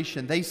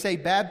regeneration. They say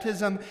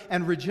baptism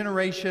and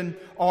regeneration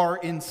are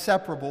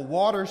inseparable.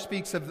 Water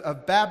speaks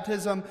of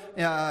baptism,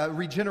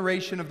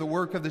 regeneration of the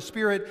work of the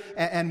Spirit,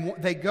 and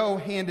they go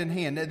hand in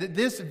hand.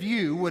 This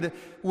view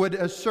would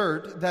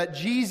assert that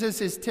Jesus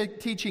is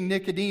teaching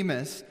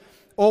Nicodemus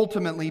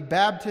ultimately,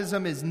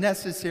 baptism is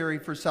necessary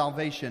for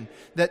salvation.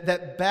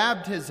 That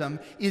baptism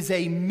is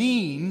a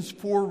means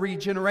for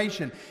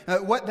regeneration.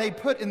 What they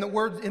put in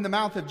the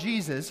mouth of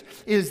Jesus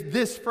is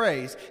this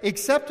phrase: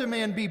 except a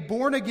man be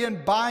born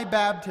again by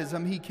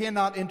baptism, he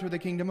cannot enter the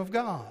kingdom of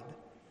God.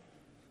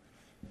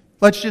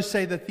 Let's just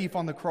say the thief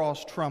on the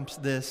cross trumps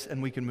this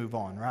and we can move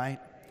on, right?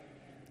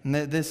 And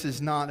this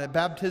is not, a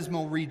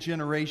baptismal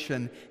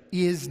regeneration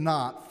is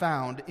not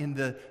found in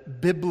the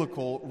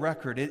biblical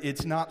record.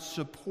 It's not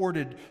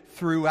supported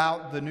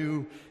throughout the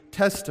New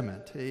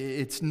Testament.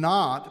 It's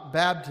not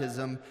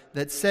baptism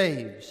that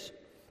saves.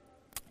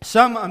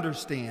 Some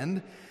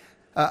understand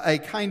a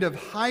kind of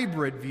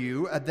hybrid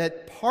view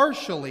that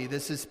partially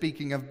this is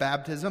speaking of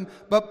baptism,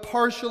 but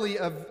partially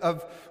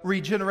of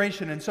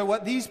regeneration. And so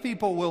what these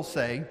people will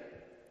say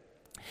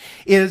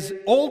is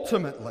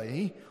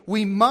ultimately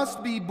we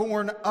must be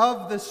born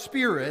of the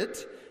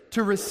Spirit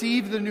to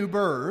receive the new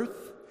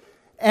birth,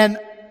 and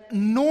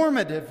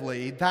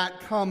normatively that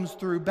comes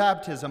through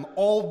baptism,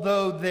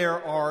 although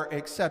there are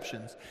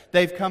exceptions.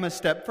 They've come a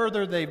step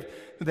further.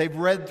 They've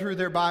read through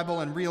their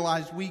Bible and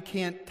realized we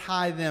can't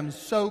tie them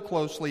so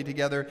closely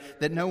together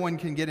that no one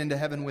can get into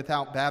heaven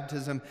without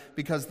baptism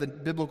because the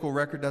biblical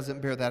record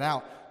doesn't bear that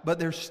out. But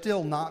they're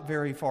still not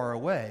very far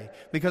away,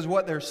 because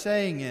what they're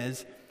saying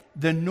is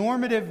the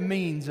normative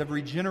means of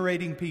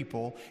regenerating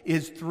people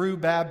is through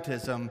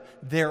baptism.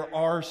 There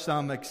are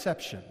some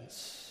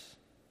exceptions.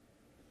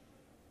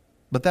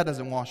 But that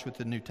doesn't wash with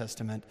the New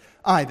Testament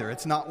either.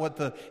 It's not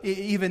what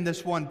even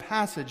this one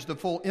passage, the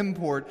full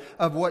import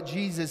of what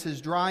Jesus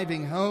is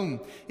driving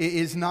home,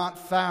 is not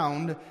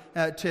found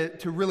to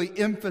really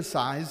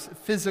emphasize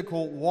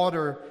physical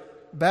water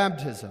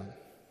baptism.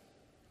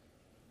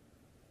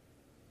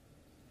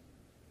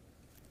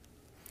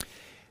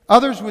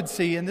 Others would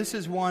see, and this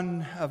is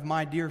one of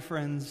my dear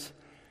friends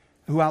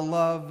who I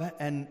love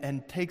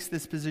and takes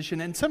this position.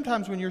 And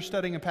sometimes when you're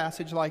studying a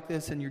passage like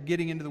this and you're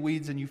getting into the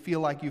weeds and you feel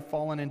like you've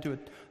fallen into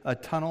a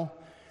tunnel,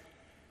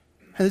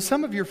 and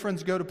some of your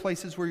friends go to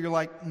places where you're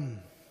like,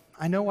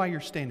 I know why you're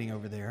standing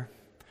over there.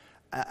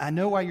 I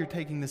know why you're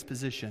taking this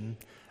position.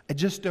 I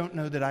just don't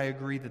know that I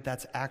agree that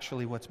that's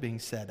actually what's being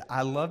said.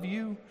 I love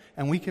you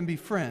and we can be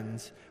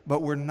friends,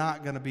 but we're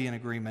not going to be in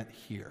agreement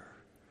here.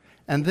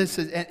 And this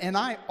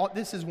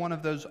is one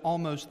of those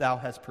almost thou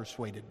hast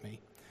persuaded me.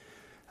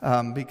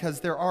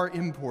 Because there are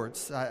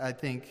imports, I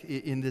think,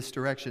 in this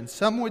direction.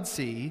 Some would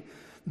see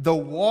the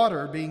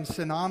water being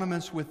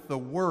synonymous with the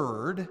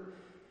Word,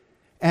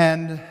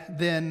 and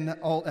then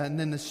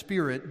the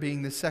Spirit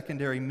being the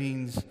secondary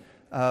means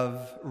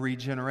of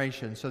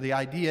regeneration. So the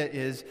idea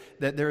is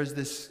that there is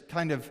this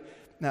kind of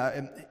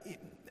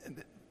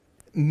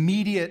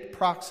immediate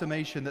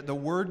proximation that the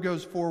Word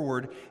goes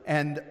forward,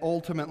 and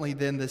ultimately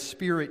then the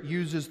Spirit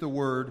uses the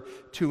Word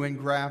to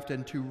engraft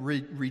and to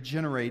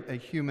regenerate a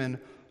human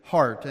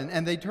heart.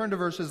 And they turn to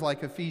verses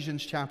like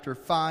Ephesians chapter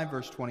 5,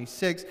 verse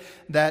 26,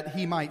 that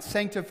he might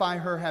sanctify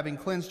her, having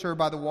cleansed her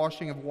by the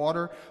washing of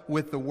water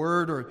with the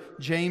word. Or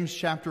James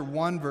chapter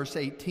 1, verse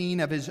 18,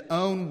 of his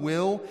own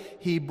will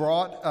he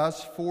brought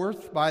us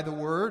forth by the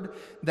word,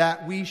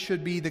 that we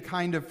should be the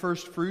kind of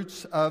first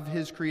fruits of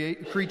his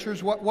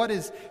creatures. What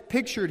is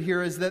pictured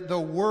here is that the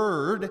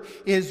word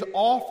is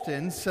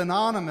often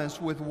synonymous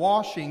with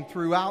washing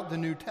throughout the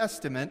New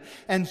Testament.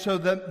 And so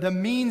the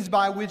means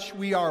by which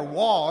we are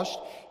washed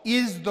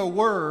is the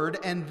Word,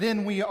 and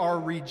then we are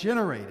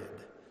regenerated.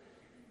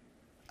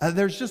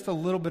 There's just a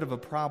little bit of a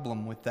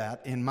problem with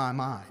that in my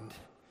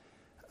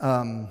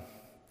mind.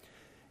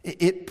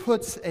 It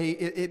puts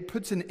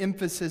an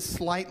emphasis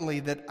slightly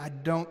that I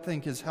don't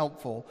think is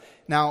helpful.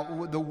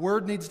 Now, the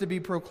Word needs to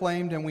be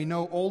proclaimed, and we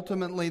know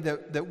ultimately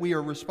that we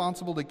are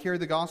responsible to carry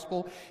the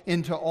gospel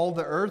into all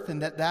the earth, and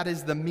that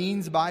is the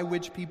means by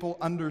which people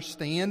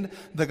understand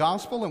the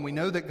gospel. And we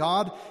know that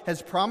God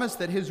has promised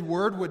that His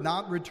Word would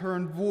not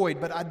return void.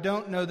 But I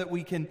don't know that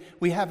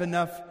we have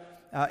enough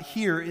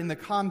here in the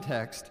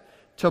context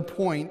to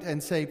point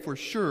and say for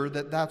sure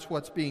that that's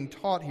what's being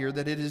taught here,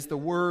 that it is the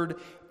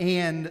Word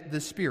and the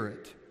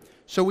Spirit.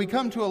 So we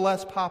come to a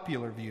less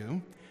popular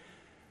view,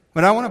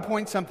 but I want to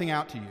point something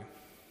out to you.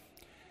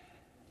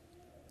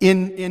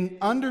 In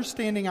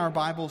understanding our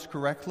Bibles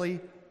correctly,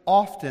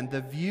 often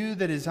the view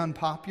that is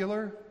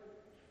unpopular,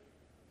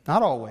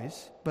 not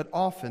always, but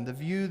often the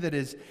view that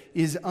is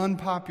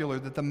unpopular,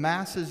 that the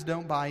masses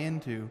don't buy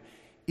into,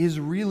 is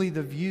really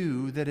the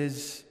view that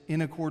is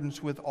in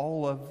accordance with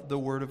all of the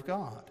Word of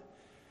God.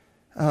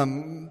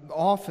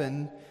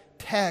 Often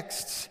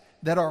texts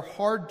that are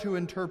hard to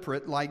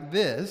interpret like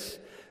this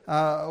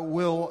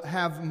will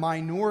have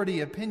minority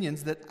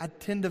opinions that I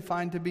tend to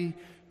find to be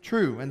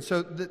true. And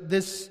so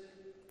this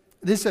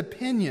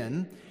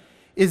opinion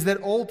is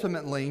that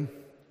ultimately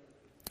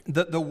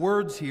the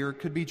words here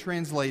could be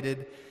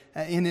translated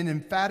in an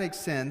emphatic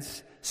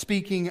sense,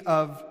 speaking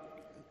of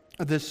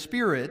the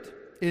Spirit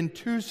in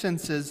two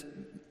senses,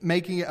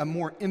 making a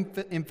more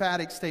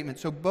emphatic statement.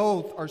 So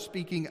both are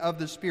speaking of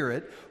the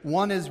Spirit.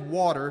 One is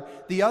water.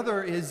 The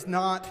other is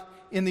not,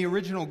 in the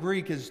original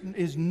Greek,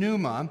 is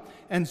pneuma.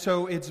 And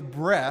so it's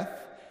breath.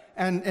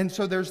 And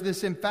so there's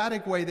this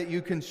emphatic way that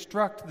you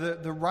construct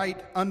the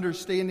right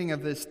understanding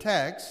of this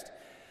text,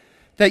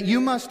 that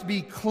you must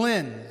be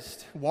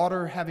cleansed.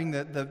 Water having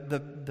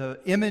the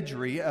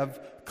imagery of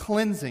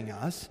cleansing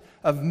us,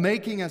 of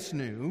making us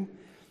new,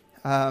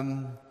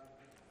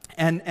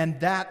 and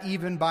that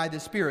even by the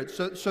Spirit.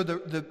 So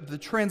the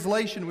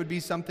translation would be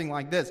something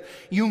like this.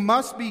 You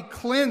must be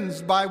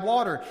cleansed by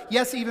water.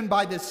 Yes, even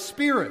by the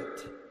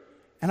Spirit.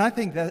 And I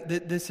think that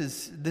this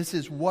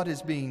is what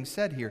is being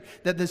said here.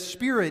 That the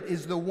Spirit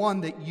is the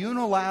one that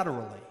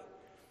unilaterally,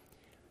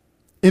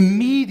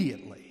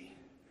 immediately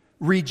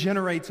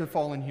regenerates a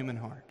fallen human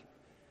heart.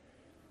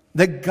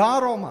 That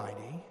God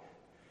Almighty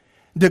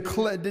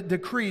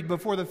decreed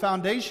before the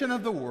foundation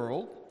of the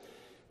world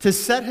to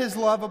set His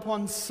love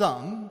upon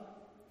some.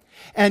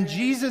 And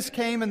Jesus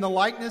came in the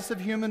likeness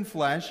of human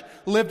flesh,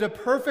 lived a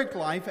perfect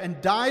life,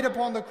 and died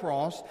upon the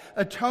cross,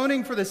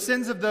 atoning for the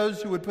sins of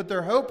those who would put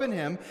their hope in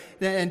Him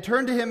and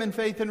turn to Him in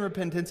faith and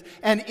repentance.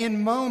 And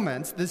in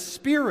moments, the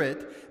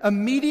Spirit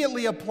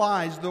immediately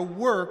applies the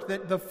work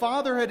that the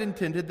Father had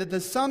intended, that the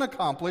Son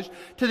accomplished,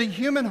 to the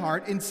human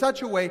heart in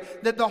such a way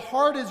that the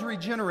heart is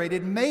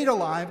regenerated, made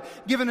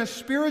alive, given a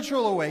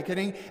spiritual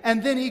awakening,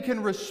 and then He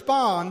can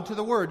respond to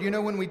the Word. You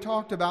know, when we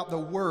talked about the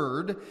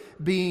Word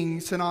being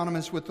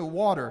synonymous with the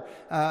water,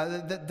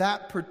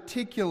 that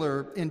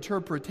particular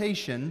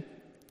interpretation,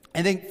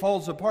 I think,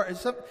 falls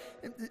apart.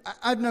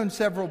 I've known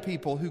several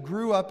people who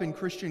grew up in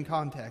Christian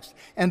context,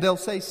 and they'll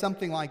say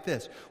something like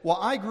this: well,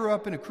 I grew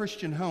up in a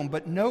Christian home,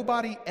 but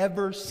nobody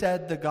ever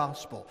said the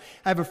gospel.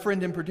 I have a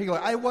friend in particular.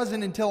 It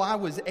wasn't until I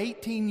was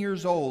 18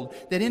 years old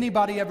that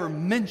anybody ever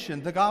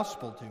mentioned the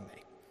gospel to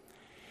me.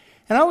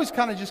 And I always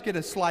kind of just get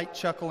a slight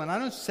chuckle, and I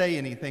don't say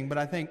anything, but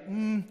I think,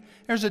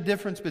 there's a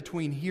difference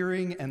between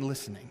hearing and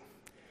listening.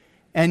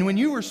 And when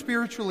you were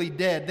spiritually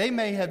dead, they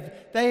may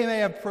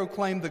have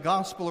proclaimed the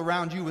gospel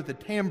around you with a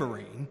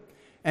tambourine,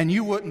 and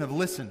you wouldn't have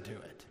listened to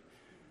it.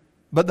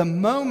 But the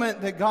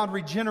moment that God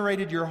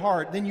regenerated your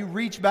heart, then you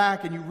reach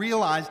back and you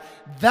realize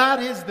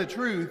that is the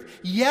truth.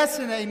 Yes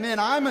and amen.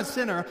 I'm a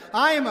sinner.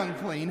 I am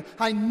unclean.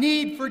 I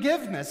need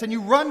forgiveness. And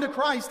you run to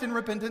Christ in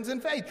repentance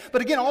and faith.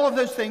 But again, all of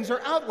those things are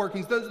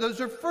outworkings.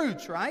 Those are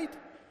fruits, right?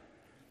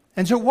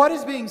 And so what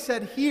is being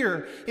said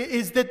here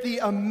is that the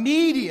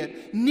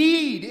immediate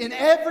need in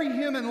every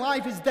human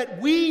life is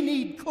that we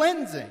need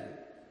cleansing.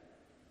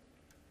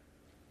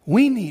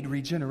 We need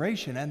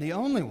regeneration, and the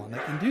only one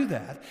that can do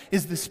that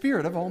is the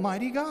Spirit of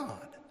Almighty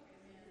God.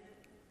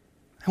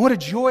 And what a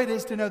joy it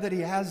is to know that He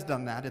has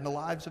done that in the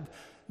lives of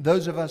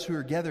those of us who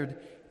are gathered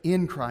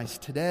in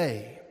Christ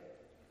today.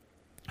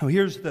 Now,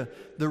 here's the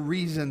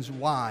reasons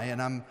why,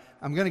 and I'm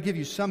going to give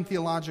you some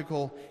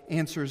theological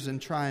answers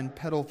and try and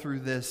pedal through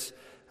this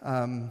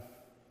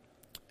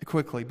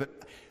quickly. But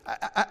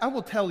I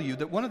will tell you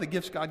that one of the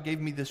gifts God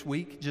gave me this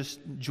week, just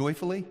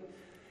joyfully,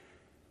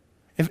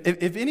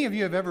 if any of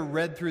you have ever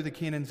read through the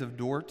Canons of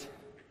Dort,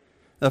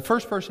 the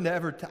first person to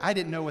ever, I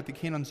didn't know what the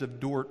Canons of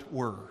Dort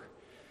were.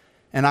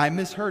 And I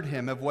misheard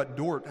him of what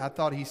Dort, I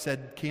thought he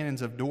said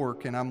Canons of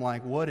Dork, and I'm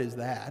like, what is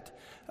that?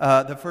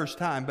 The first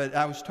time. But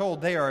I was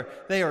told they are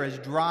as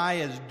dry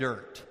as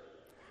dirt.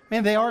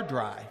 Man, they are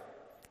dry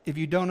if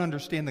you don't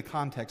understand the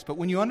context. But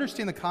when you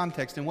understand the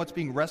context and what's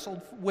being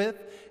wrestled with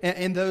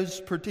in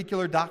those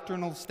particular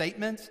doctrinal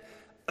statements,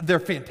 they're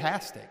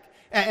fantastic.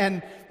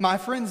 And my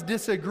friends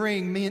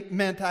disagreeing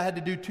meant I had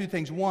to do two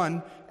things.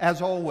 One,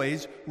 as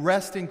always,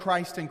 rest in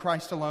Christ and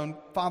Christ alone.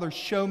 Father,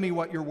 show me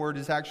what your word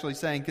is actually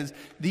saying, because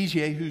these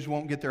yahoos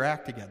won't get their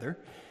act together.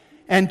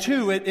 And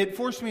two, it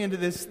forced me into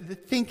this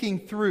thinking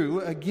through,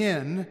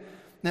 again,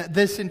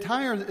 this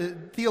entire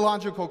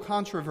theological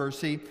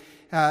controversy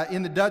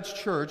in the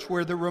Dutch church,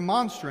 where the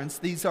Remonstrants,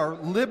 these are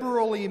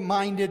liberally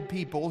minded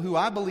people who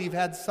I believe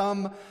had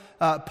some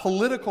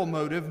political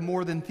motive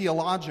more than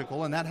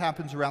theological, and that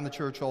happens around the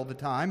church all the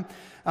time.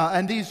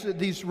 And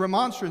these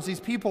Remonstrants, these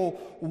people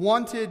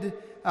wanted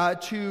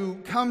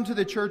to come to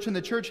the church, and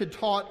the church had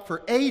taught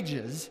for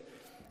ages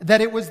that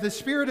it was the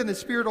Spirit and the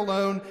Spirit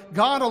alone,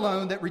 God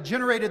alone, that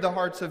regenerated the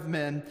hearts of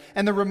men.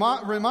 And the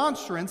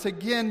Remonstrants,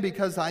 again,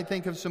 because I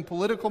think of some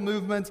political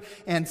movements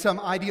and some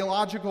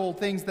ideological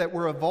things that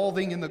were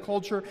evolving in the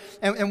culture,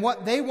 and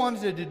what they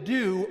wanted to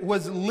do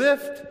was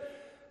lift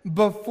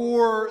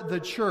before the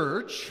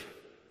church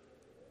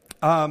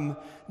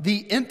the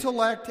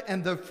intellect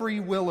and the free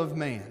will of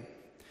man.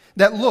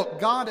 That, look,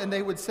 God, and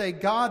they would say,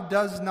 God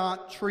does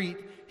not treat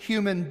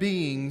human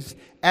beings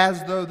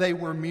as though they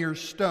were mere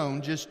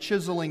stone, just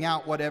chiseling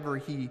out whatever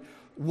He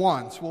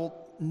wants. Well,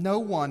 no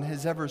one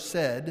has ever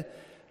said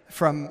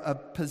from a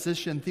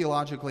position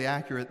theologically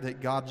accurate that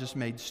God just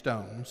made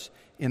stones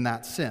in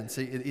that sense.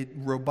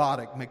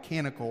 Robotic,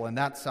 mechanical, and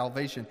that's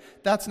salvation.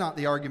 That's not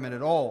the argument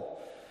at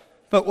all.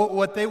 But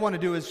what they want to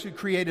do is to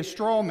create a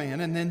straw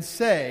man and then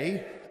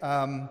say,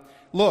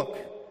 look,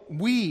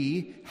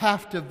 we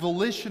have to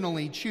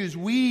volitionally choose.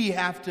 We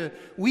have to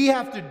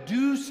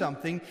do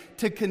something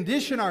to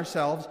condition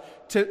ourselves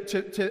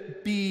to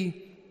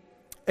be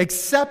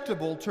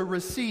acceptable to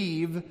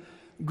receive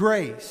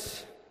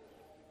grace.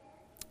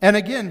 And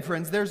again,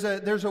 friends, there's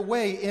a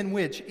way in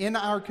which, in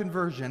our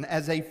conversion,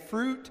 as a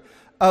fruit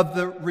of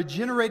the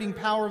regenerating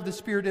power of the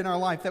Spirit in our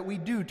life, that we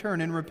do turn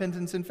in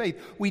repentance and faith.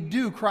 We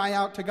do cry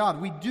out to God.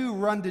 We do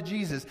run to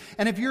Jesus.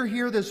 And if you're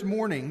here this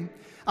morning,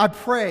 I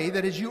pray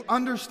that as you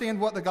understand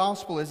what the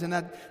gospel is and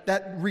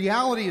that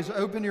reality is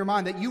open to your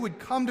mind, that you would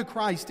come to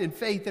Christ in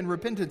faith and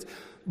repentance.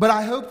 But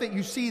I hope that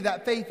you see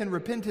that faith and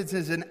repentance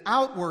as an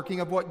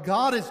outworking of what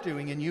God is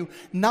doing in you,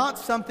 not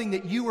something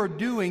that you are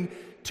doing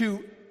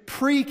to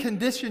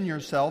precondition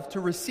yourself to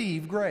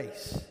receive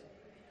grace.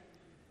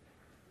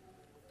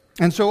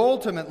 And so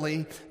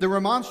ultimately, the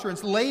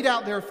Remonstrants laid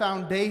out their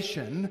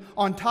foundation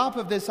on top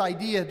of this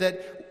idea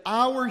that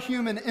our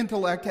human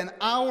intellect and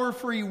our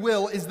free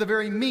will is the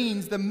very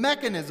means, the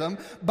mechanism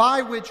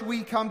by which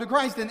we come to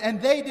Christ.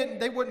 And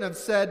they wouldn't have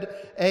said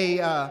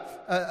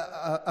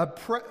a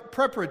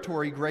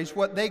preparatory grace.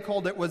 What they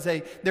called it was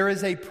there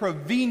is a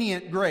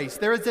prevenient grace.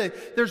 There's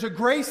a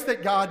grace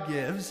that God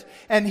gives,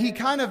 and He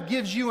kind of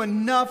gives you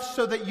enough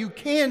so that you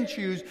can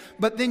choose,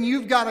 but then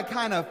you've got to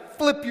kind of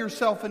flip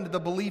yourself into the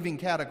believing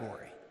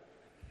category.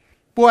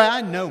 Boy,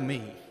 I know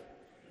me.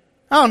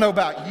 I don't know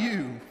about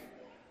you.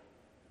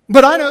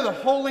 But I know the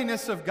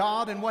holiness of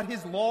God and what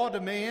His law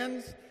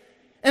demands.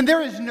 And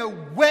there is no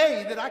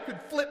way that I could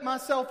flip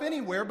myself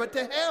anywhere but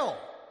to hell.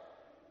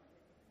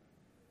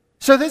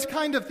 So this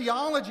kind of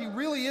theology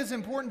really is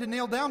important to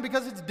nail down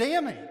because it's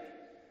damning.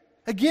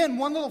 Again,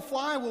 one little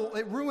fly will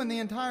ruin the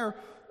entire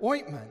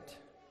ointment.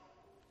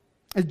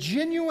 The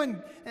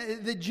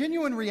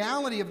genuine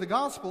reality of the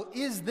gospel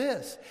is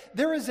this.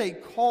 There is a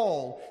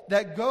call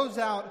that goes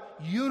out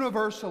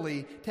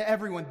universally to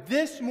everyone.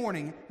 This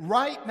morning,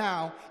 right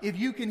now, if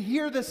you can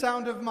hear the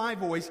sound of my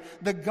voice,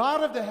 the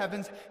God of the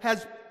heavens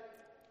has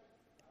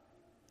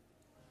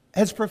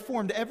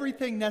performed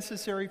everything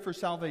necessary for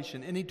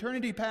salvation. In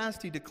eternity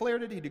past, He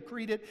declared it, He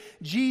decreed it.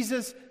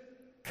 Jesus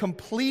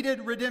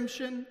completed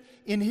redemption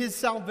in His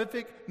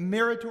salvific,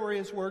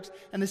 meritorious works,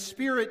 and the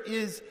Spirit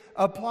is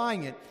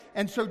applying it.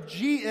 And so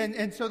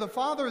the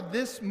Father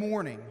this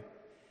morning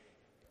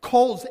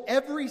calls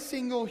every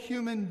single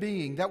human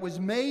being that was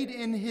made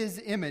in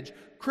His image,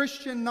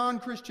 Christian,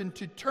 non-Christian,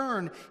 to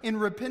turn in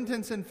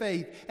repentance and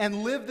faith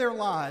and live their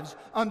lives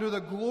under the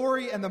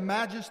glory and the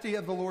majesty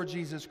of the Lord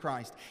Jesus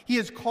Christ. He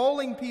is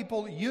calling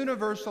people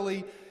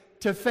universally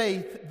to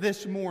faith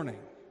this morning.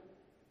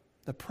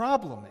 The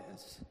problem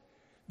is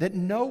that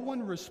no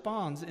one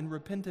responds in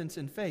repentance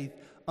and faith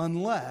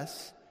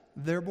unless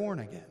they're born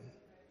again.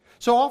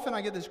 So often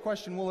I get this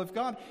question, well, if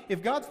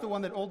God's the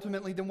one that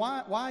ultimately, then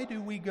why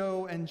do we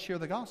go and share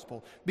the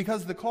gospel?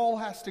 Because the call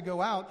has to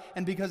go out,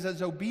 and because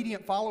as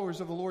obedient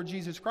followers of the Lord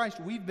Jesus Christ,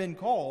 we've been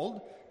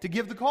called to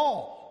give the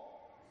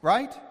call,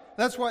 right?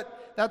 That's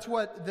what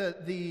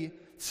the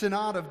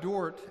Synod of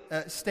Dort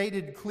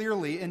stated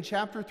clearly in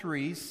chapter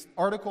 3,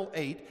 article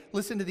 8.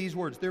 Listen to these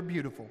words. They're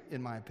beautiful,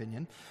 in my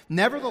opinion.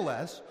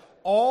 Nevertheless,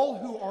 all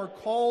who are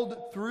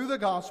called through the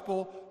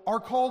gospel are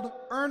called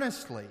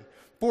earnestly.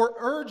 For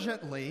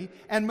urgently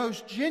and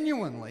most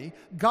genuinely,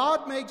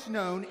 God makes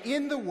known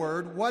in the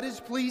Word what is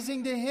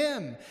pleasing to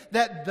Him,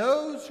 that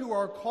those who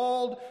are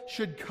called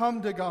should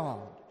come to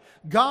God.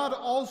 God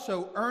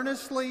also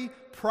earnestly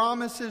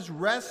promises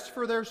rest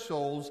for their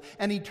souls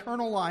and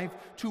eternal life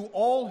to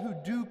all who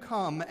do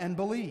come and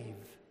believe.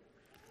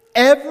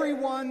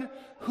 Everyone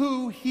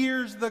who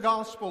hears the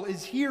gospel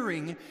is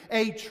hearing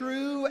a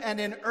true and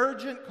an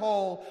urgent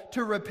call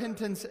to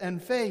repentance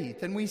and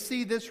faith. And we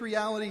see this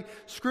reality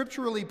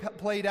scripturally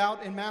played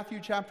out in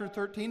Matthew chapter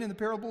 13 in the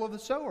parable of the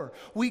sower.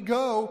 We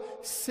go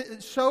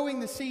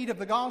sowing the seed of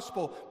the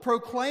gospel,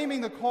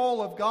 proclaiming the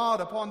call of God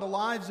upon the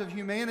lives of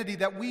humanity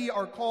that we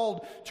are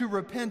called to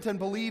repent and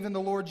believe in the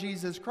Lord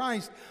Jesus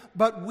Christ.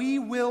 But we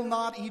will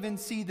not even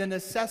see the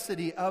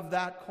necessity of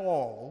that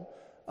call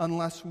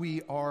unless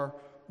we are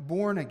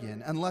born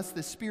again, unless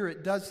the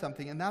Spirit does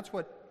something. And that's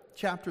what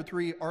chapter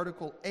 3,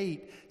 article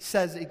 8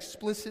 says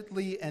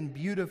explicitly and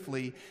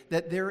beautifully,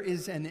 that there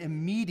is an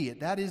immediate,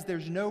 that is,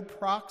 there's no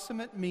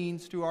proximate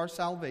means to our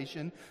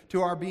salvation,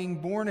 to our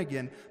being born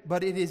again,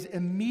 but it is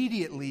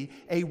immediately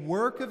a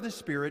work of the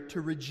Spirit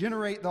to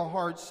regenerate the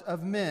hearts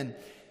of men.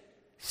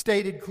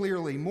 Stated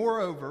clearly,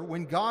 moreover,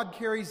 when God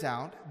carries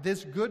out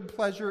this good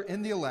pleasure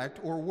in the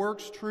elect, or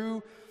works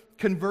true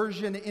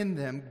conversion in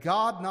them,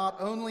 God not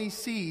only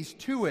sees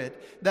to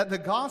it that the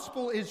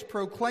gospel is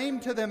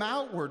proclaimed to them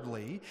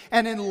outwardly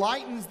and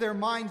enlightens their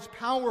minds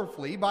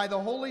powerfully by the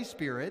Holy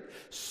Spirit,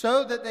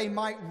 so that they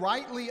might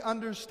rightly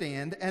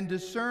understand and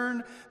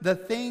discern the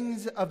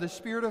things of the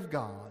Spirit of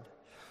God,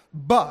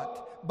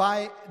 but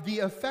by the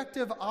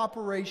effective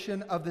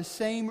operation of the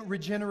same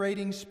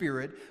regenerating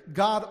Spirit,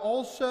 God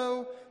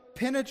also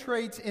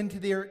penetrates into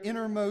their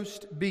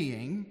innermost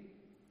being,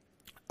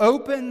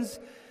 opens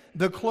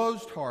the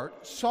closed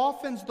heart,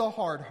 softens the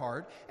hard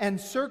heart, and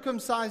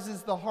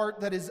circumcises the heart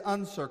that is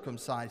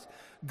uncircumcised.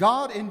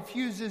 God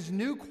infuses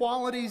new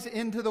qualities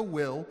into the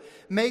will,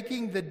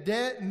 making the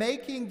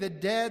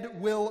dead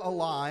will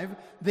alive,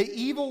 the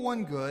evil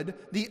one good,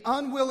 the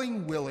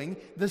unwilling willing,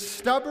 the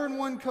stubborn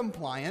one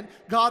compliant.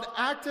 God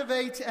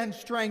activates and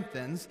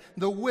strengthens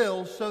the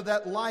will so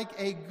that, like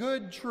a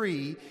good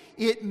tree,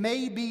 it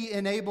may be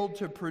enabled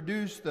to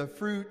produce the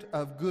fruit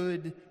of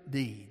good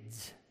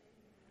deeds.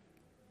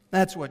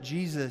 That's what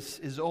Jesus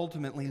is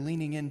ultimately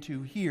leaning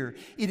into here.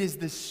 It is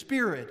the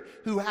Spirit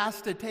who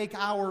has to take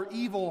our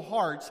evil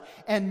hearts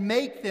and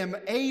make them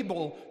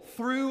able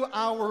through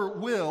our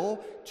will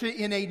to,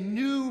 in a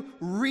new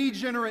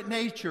regenerate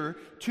nature,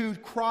 to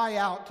cry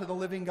out to the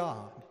living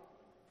God.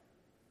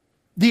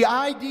 The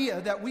idea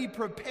that we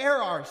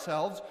prepare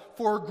ourselves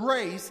for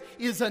grace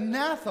is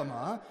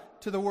anathema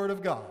to the Word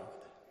of God.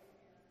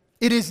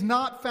 It is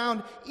not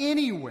found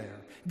anywhere.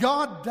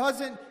 God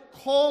doesn't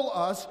call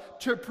us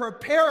to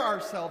prepare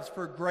ourselves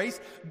for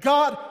grace.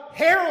 God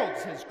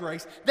heralds His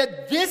grace,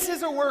 that this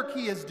is a work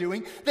He is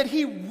doing, that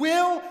He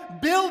will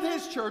build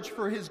His church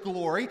for His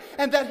glory,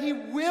 and that He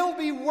will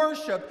be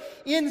worshiped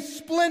in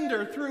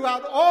splendor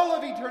throughout all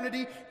of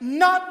eternity,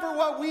 not for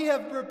what we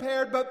have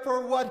prepared, but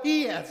for what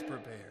He has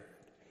prepared.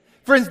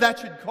 Friends, that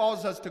should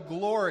cause us to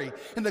glory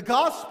in the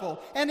gospel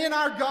and in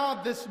our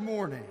God this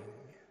morning.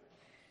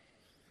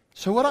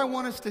 So what I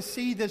want us to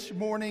see this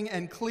morning,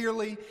 and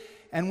clearly,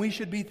 and we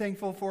should be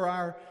thankful for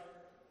our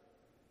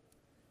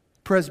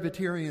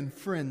Presbyterian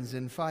friends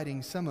in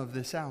fighting some of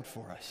this out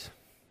for us.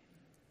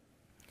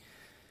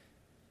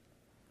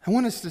 I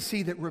want us to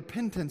see that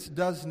repentance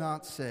does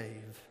not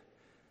save.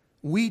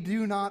 We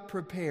do not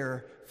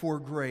prepare for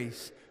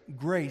grace.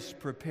 Grace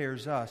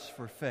prepares us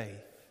for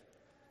faith.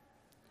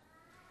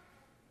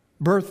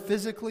 Birth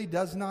physically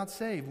does not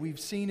save. We've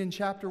seen in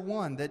chapter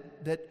 1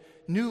 that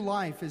new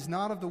life is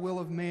not of the will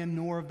of man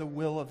nor of the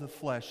will of the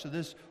flesh. So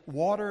this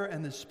water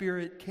and the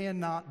Spirit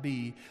cannot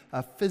be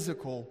a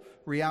physical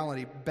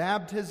reality.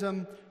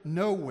 Baptism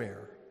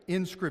nowhere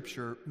in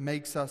Scripture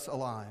makes us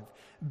alive.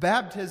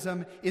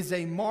 Baptism is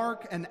a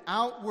mark, an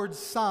outward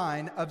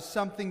sign of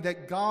something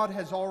that God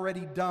has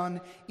already done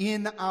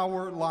in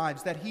our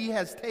lives, that He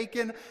has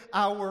taken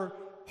our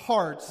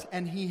hearts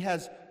and He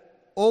has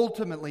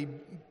ultimately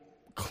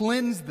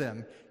cleansed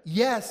them.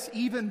 Yes,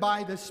 even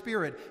by the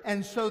Spirit.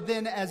 And so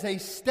then, as a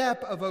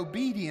step of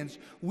obedience,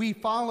 we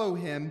follow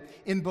Him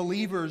in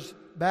believers'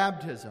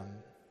 baptism.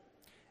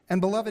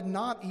 And beloved,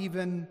 not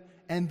even,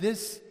 and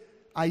this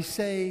I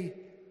say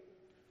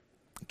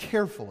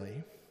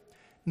carefully,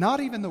 not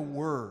even the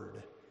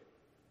Word,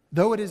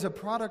 though it is a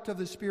product of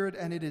the Spirit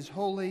and it is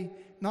holy,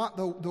 not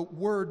the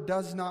Word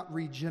does not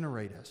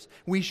regenerate us.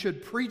 We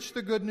should preach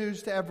the good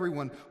news to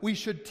everyone. We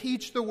should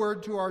teach the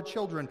Word to our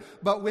children.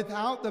 But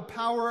without the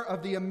power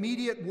of the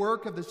immediate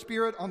work of the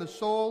Spirit on the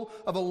soul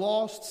of a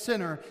lost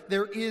sinner,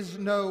 there is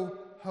no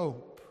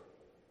hope.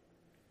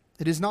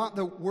 It is not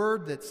the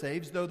Word that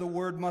saves, though the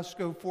Word must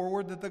go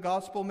forward that the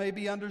gospel may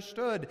be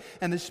understood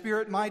and the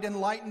Spirit might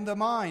enlighten the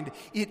mind.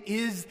 It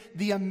is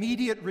the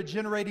immediate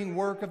regenerating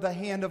work of the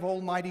hand of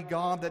Almighty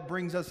God that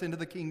brings us into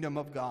the kingdom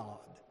of God.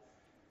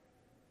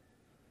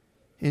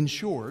 In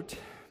short,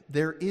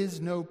 there is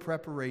no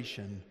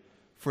preparation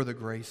for the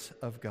grace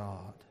of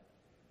God.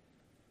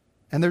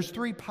 And there's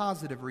 3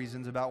 positive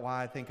reasons about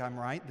why I think I'm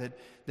right,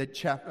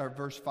 that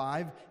verse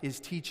 5 is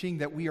teaching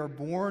that we are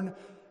born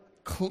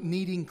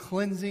needing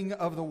cleansing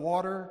of the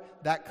water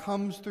that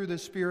comes through the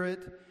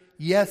Spirit.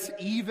 Yes,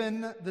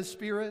 even the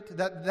Spirit,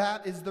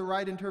 that is the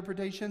right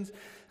interpretations.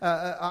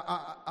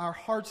 Our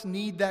hearts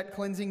need that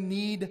cleansing,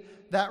 need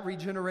that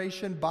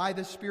regeneration by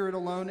the Spirit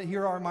alone.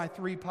 Here are my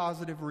 3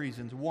 positive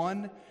reasons.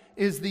 1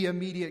 is the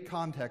immediate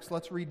context.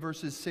 Let's read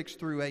verses 6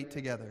 through 8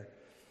 together.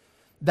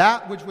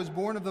 That which was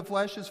born of the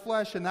flesh is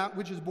flesh, and that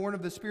which is born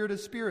of the Spirit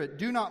is spirit.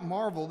 Do not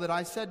marvel that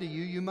I said to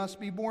you, you must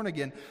be born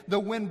again. The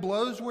wind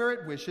blows where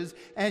it wishes,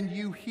 and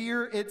you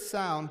hear its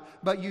sound,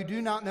 but you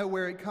do not know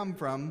where it comes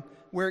from,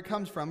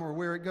 or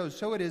where it goes.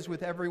 So it is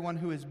with everyone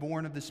who is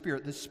born of the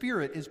Spirit. The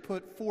Spirit is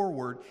put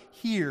forward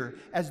here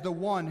as the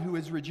one who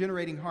is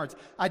regenerating hearts.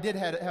 I did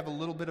have a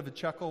little bit of a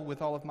chuckle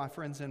with all of my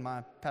friends in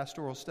my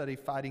pastoral study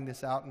fighting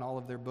this out in all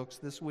of their books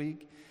this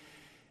week.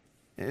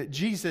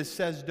 Jesus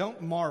says,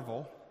 don't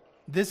marvel.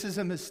 This is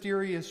a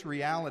mysterious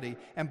reality.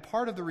 And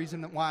part of the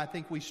reason why I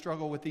think we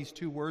struggle with these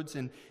 2 words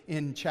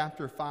in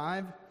chapter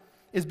 5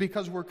 is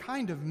because we're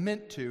kind of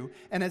meant to.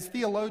 And as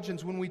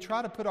theologians, when we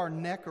try to put our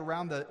neck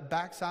around the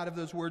backside of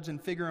those words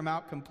and figure them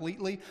out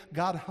completely,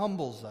 God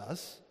humbles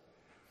us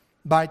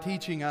by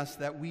teaching us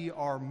that we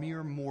are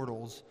mere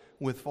mortals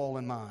with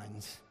fallen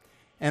minds.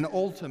 And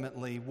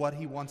ultimately, what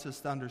He wants us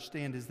to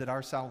understand is that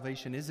our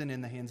salvation isn't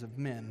in the hands of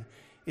men.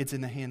 It's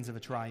in the hands of a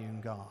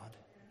triune God.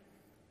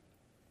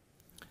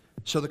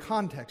 So the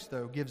context,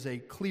 though, gives a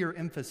clear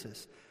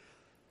emphasis.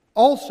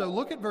 Also,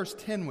 look at verse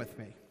 10 with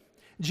me.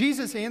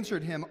 Jesus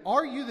answered him,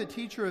 "Are you the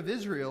teacher of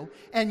Israel,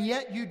 and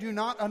yet you do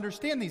not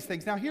understand these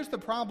things?" Now here's the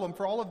problem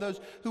for all of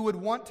those who would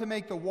want to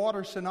make the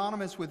water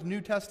synonymous with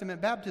New Testament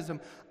baptism.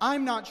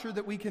 I'm not sure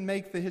that we can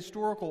make the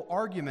historical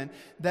argument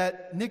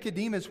that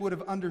Nicodemus would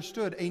have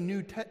understood a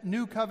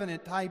new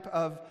covenant type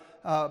of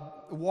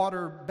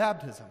water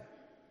baptism.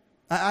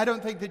 I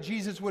don't think that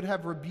Jesus would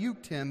have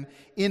rebuked him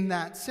in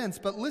that sense.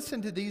 But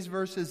listen to these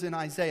verses in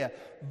Isaiah.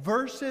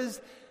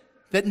 Verses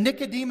that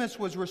Nicodemus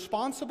was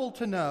responsible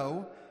to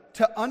know,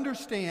 to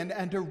understand,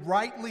 and to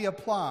rightly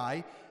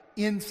apply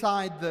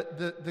inside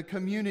the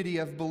community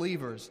of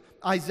believers.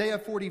 Isaiah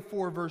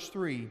 44 verse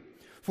 3.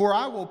 "For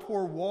I will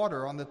pour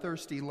water on the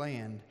thirsty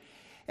land,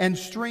 and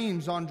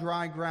streams on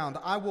dry ground.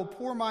 I will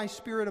pour my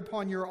Spirit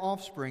upon your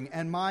offspring,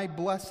 and my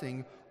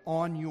blessing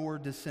on your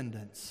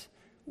descendants."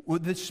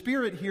 The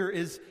Spirit here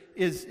is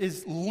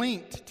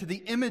linked to the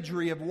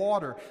imagery of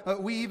water.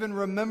 We even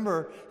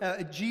remember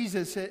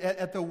Jesus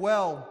at the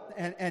well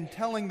and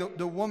telling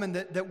the woman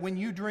that when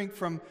you drink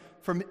from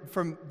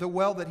the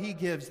well that he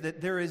gives,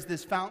 that there is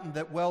this fountain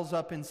that wells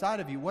up inside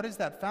of you. What is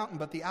that fountain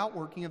but the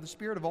outworking of the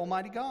Spirit of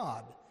Almighty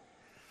God?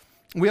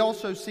 We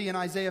also see in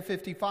Isaiah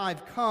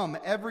 55, "Come,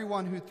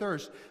 everyone who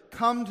thirsts,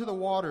 come to the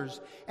waters,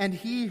 and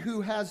he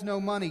who has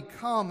no money,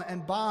 come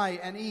and buy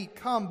and eat.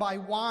 Come, buy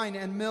wine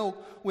and milk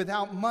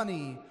without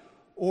money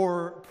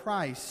or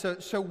price."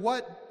 So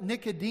what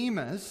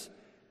Nicodemus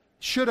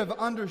should have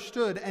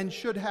understood and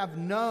should have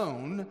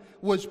known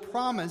was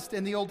promised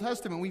in the Old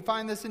Testament. We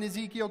find this in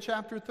Ezekiel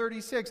chapter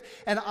 36.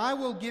 "And I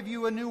will give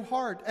you a new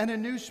heart, and a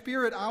new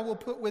spirit I will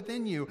put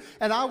within you.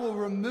 And I will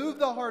remove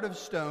the heart of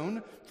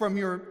stone from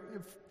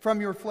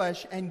your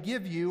flesh and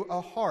give you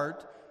a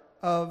heart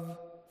of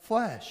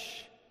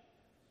flesh."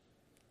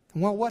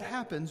 Well, what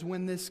happens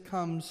when this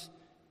comes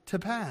to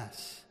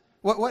pass?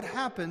 What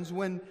happens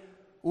when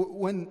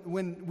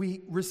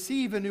we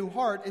receive a new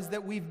heart is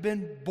that we've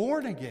been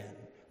born again.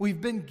 We've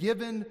been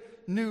given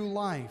new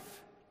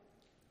life.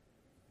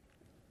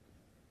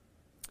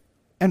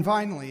 And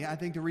finally, I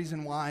think the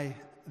reason why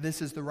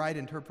this is the right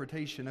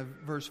interpretation of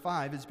verse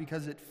 5 is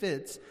because it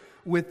fits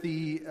with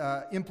the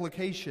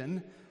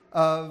implication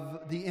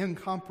of the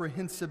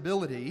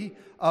incomprehensibility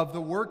of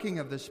the working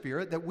of the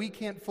Spirit that we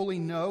can't fully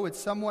know. It's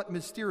somewhat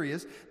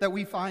mysterious that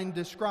we find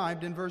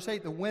described in verse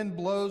 8. The wind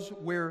blows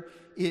where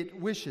it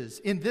wishes.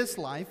 In this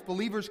life,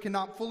 believers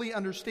cannot fully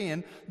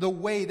understand the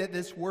way that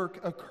this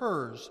work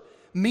occurs.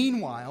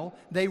 Meanwhile,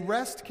 they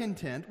rest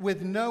content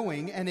with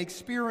knowing and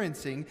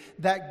experiencing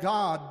that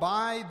God,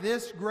 by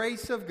this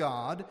grace of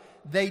God,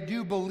 they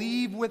do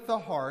believe with the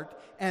heart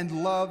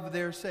and love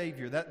their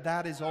Savior.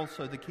 That is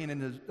also the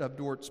canon of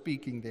Dort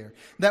speaking there.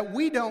 That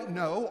we don't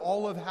know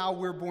all of how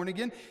we're born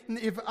again.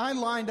 If I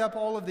lined up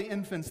all of the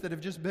infants that have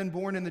just been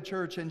born in the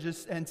church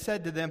and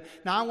said to them,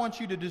 "Now I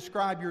want you to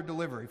describe your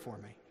delivery for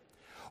me."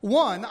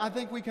 One, I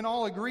think we can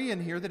all agree in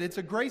here that it's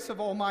a grace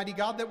of Almighty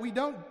God that we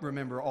don't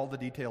remember all the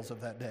details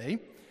of that day.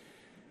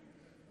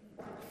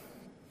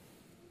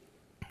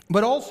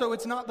 But also,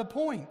 it's not the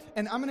point.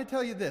 And I'm going to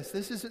tell you this.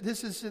 This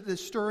is the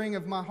stirring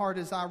of my heart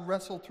as I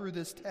wrestle through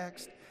this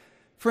text.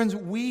 Friends,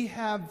 we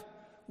have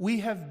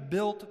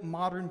built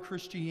modern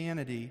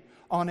Christianity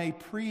on a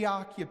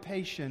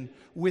preoccupation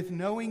with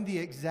knowing the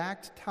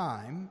exact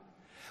time,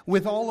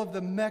 with all of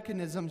the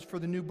mechanisms for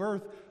the new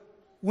birth,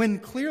 when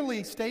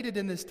clearly stated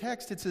in this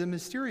text, it's a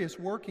mysterious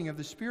working of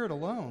the Spirit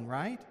alone,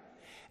 right?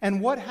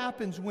 And what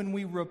happens when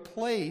we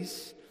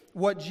replace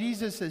what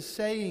Jesus is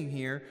saying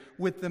here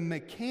with the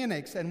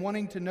mechanics and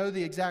wanting to know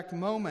the exact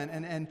moment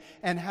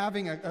and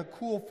having a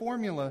cool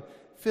formula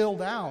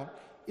filled out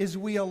is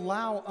we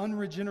allow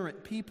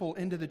unregenerate people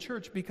into the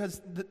church,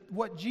 because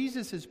what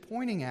Jesus is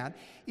pointing at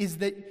is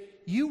that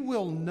you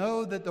will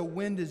know that the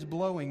wind is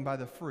blowing by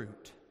the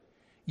fruit.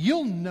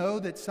 You'll know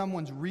that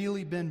someone's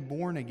really been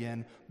born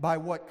again by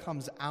what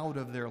comes out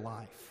of their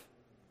life.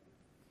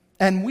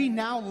 And we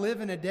now live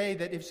in a day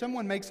that if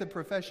someone makes a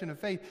profession of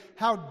faith,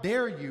 how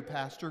dare you,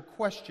 pastor,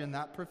 question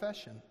that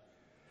profession?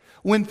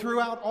 When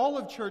throughout all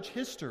of church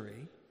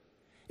history,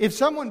 if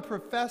someone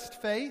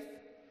professed faith,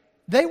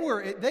 they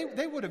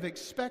would have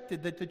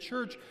expected that the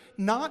church,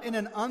 not in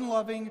an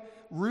unloving,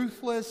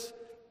 ruthless,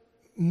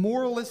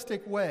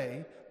 moralistic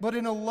way, but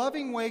in a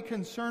loving way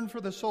concerned for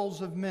the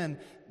souls of men,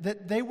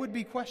 that they would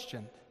be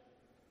questioned,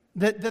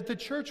 that the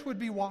church would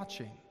be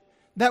watching,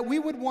 that we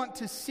would want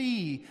to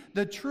see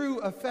the true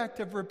effect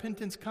of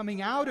repentance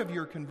coming out of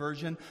your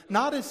conversion,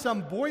 not as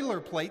some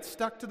boilerplate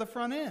stuck to the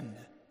front end.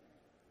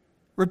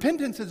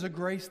 Repentance is a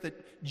grace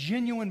that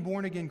genuine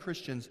born-again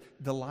Christians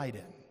delight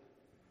in.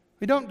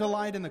 We don't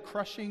delight in the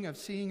crushing of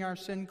seeing our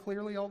sin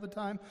clearly all the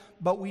time,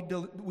 but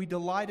we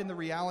delight in the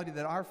reality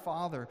that our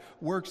Father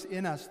works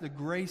in us the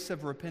grace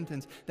of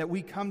repentance, that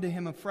we come to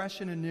Him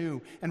afresh and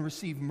anew and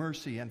receive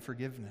mercy and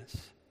forgiveness.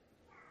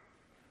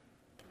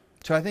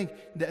 So I think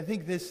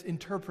this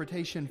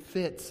interpretation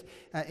fits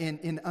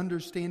in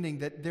understanding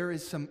that there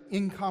is some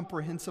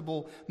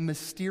incomprehensible,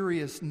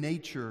 mysterious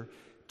nature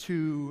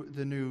to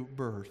the new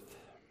birth.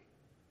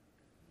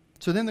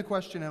 So then the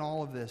question in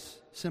all of this,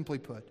 simply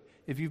put,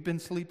 If you've been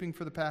sleeping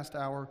for the past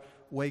hour,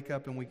 wake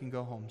up and we can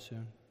go home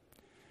soon.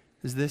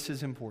 Because this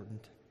is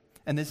important.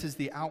 And this is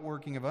the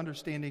outworking of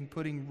understanding,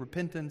 putting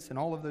repentance and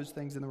all of those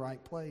things in the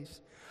right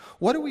place.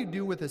 What do we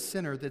do with a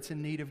sinner that's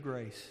in need of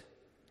grace?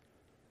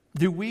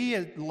 Do we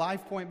at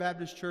Life Point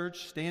Baptist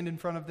Church stand in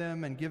front of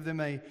them and give them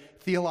a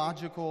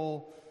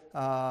theological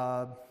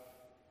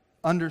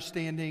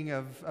understanding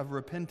of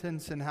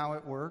repentance and how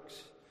it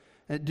works?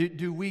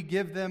 Do we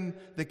give them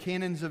the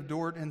canons of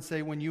Dort and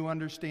say, when you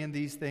understand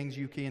these things,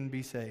 you can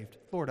be saved?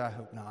 Lord, I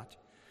hope not.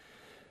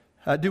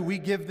 Do we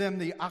give them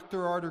the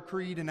Octorarter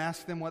Creed and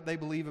ask them what they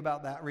believe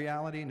about that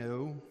reality?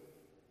 No.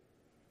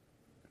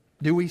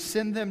 Do we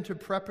send them to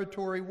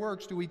preparatory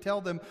works? Do we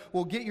tell them,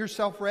 well, get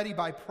yourself ready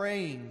by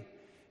praying?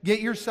 Get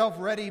yourself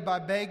ready by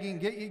begging.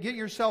 Get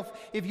yourself,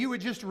 if you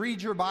would just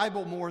read your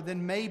Bible more,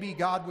 then maybe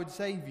God would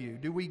save you.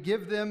 Do we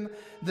give them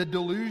the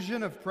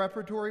delusion of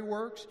preparatory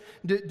works?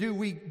 Do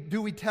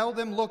we tell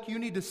them, look, you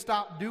need to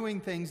stop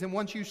doing things, and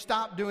once you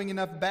stop doing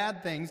enough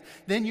bad things,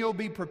 then you'll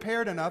be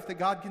prepared enough that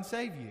God can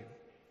save you?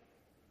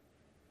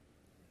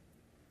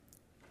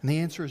 And the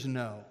answer is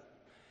no.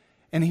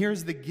 And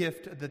here's the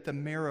gift that the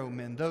Marrow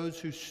men, those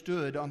who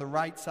stood on the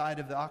right side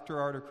of the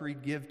Octorarter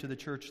Creed, give to the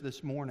church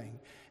this morning,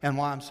 and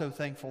why I'm so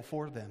thankful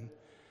for them.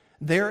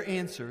 Their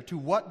answer to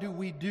what do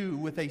we do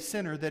with a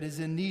sinner that is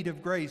in need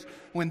of grace,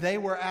 when they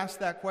were asked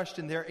that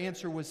question, their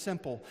answer was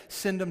simple: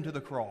 send them to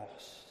the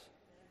cross.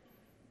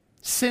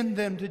 Send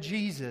them to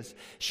Jesus.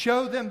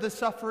 Show them the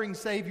suffering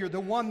Savior,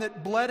 the one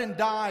that bled and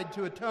died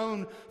to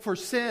atone for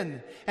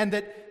sin, and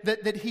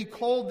that He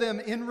called them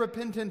in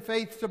repentant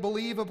faith to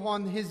believe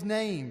upon His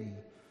name.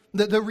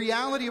 The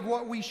reality of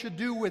what we should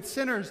do with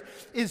sinners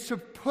is to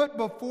put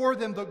before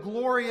them the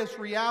glorious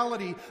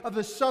reality of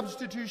the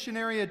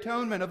substitutionary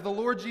atonement of the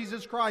Lord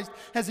Jesus Christ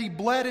as He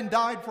bled and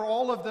died for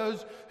all of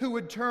those who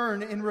would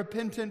turn in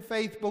repentant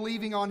faith,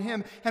 believing on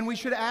Him. And we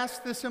should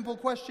ask the simple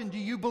question: do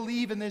you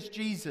believe in this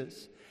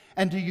Jesus?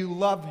 And do you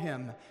love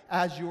Him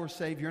as your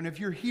Savior? And if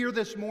you're here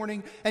this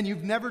morning and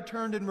you've never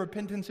turned in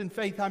repentance and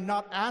faith, I'm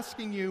not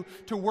asking you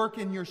to work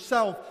in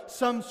yourself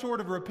some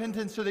sort of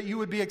repentance so that you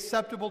would be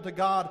acceptable to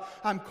God.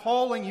 I'm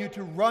calling you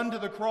to run to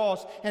the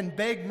cross and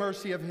beg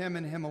mercy of Him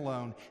and Him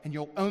alone. And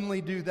you'll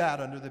only do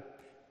that under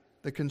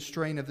the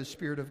constraint of the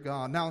Spirit of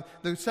God. Now,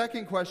 the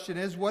second question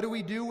is, what do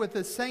we do with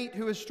a saint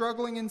who is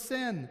struggling in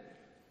sin?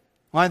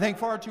 Well, I think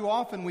far too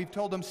often we've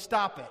told them,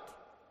 stop it.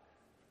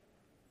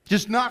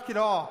 Just knock it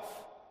off.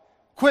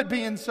 Quit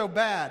being so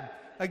bad.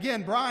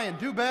 Again, Brian,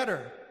 do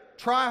better.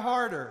 Try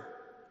harder.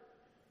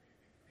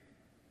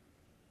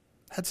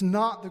 That's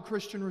not the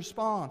Christian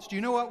response. Do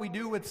you know what we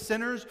do with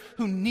sinners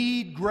who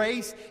need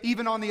grace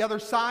even on the other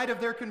side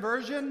of their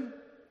conversion?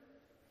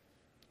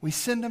 We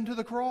send them to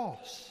the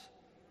cross.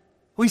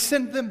 We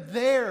send them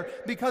there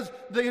because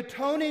the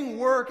atoning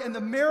work and the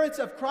merits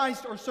of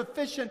Christ are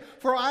sufficient.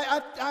 For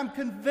I'm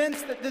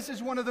convinced that this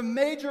is one of the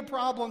major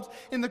problems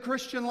in the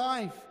Christian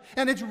life.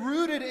 And it's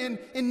rooted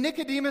in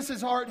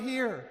Nicodemus' heart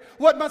here.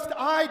 What must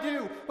I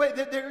do? Wait,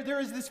 there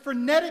is this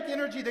frenetic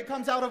energy that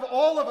comes out of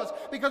all of us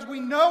because we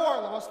know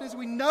our lostness,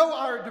 we know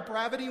our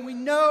depravity, and we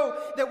know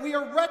that we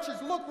are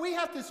wretches. Look, we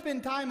have to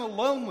spend time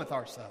alone with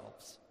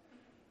ourselves.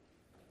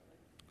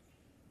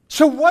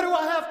 So what do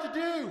I have to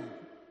do?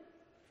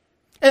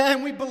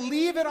 And we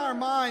believe in our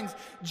minds,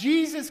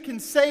 Jesus can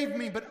save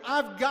me, but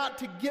I've got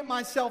to get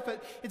myself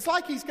at... It's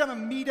like He's going to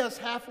meet us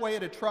halfway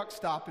at a truck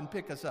stop and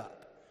pick us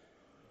up.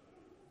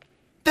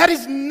 That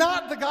is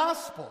not the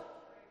gospel.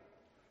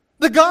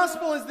 The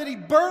gospel is that He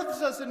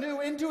births us anew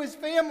into His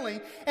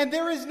family, and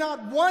there is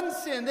not one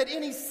sin that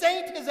any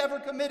saint has ever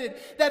committed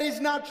that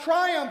is not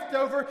triumphed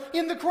over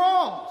in the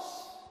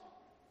cross.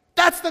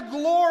 That's the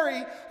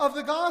glory of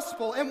the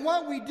gospel. And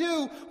what we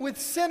do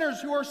with sinners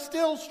who are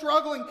still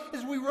struggling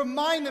is we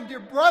remind them, dear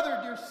brother,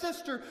 dear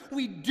sister,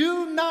 we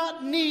do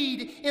not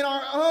need in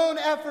our own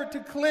effort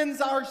to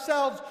cleanse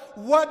ourselves.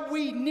 What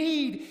we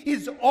need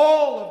is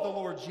all of the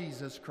Lord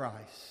Jesus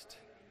Christ.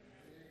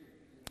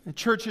 The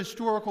church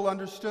historical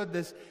understood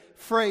this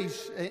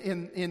phrase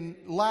in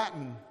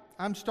Latin.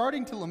 I'm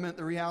starting to lament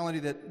the reality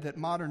that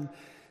modern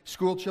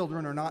school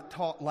children are not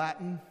taught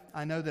Latin.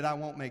 I know that I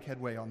won't make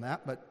headway on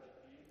that, but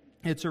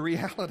it's a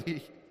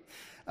reality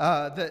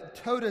that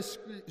totus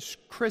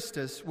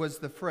Christus was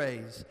the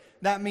phrase.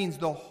 That means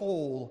the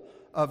whole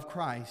of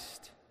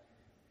Christ.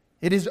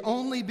 It is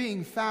only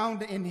being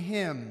found in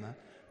Him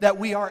that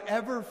we are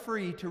ever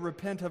free to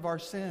repent of our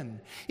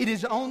sin. It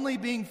is only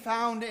being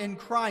found in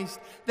Christ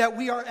that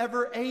we are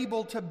ever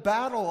able to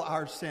battle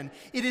our sin.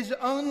 It is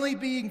only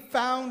being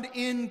found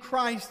in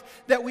Christ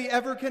that we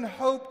ever can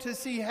hope to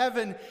see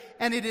heaven.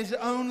 And it is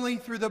only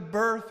through the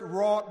birth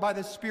wrought by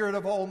the Spirit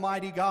of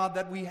Almighty God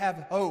that we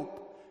have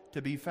hope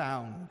to be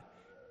found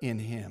in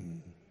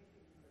Him.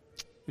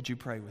 Would you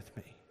pray with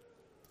me?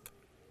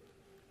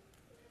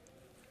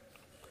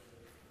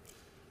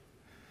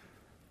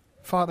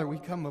 Father, we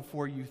come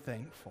before You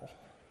thankful.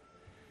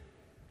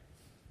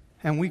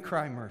 And we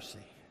cry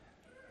mercy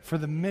for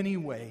the many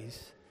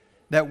ways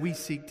that we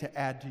seek to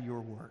add to Your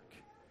work.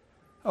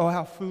 Oh,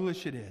 how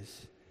foolish it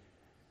is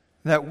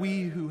that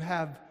we who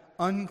have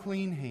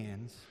unclean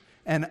hands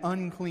and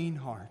unclean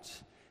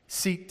hearts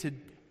seek to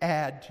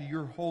add to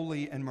your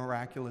holy and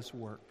miraculous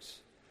works.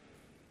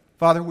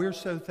 Father, we're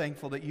so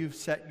thankful that you've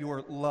set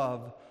your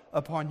love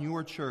upon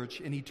your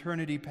church in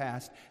eternity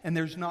past, and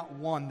there's not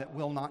one that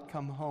will not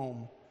come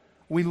home.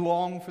 We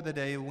long for the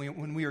day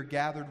when we are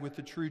gathered with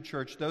the true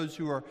church, those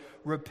who are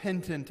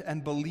repentant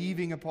and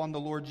believing upon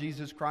the Lord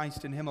Jesus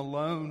Christ and Him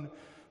alone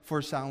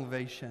for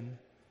salvation.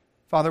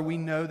 Father, we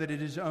know that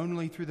it is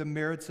only through the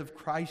merits of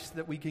Christ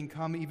that we can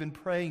come even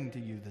praying to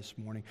you this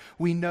morning.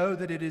 We know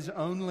that it is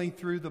only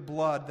through the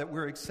blood that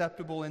we're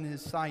acceptable in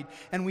His sight.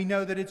 And we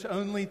know that it's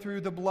only through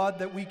the blood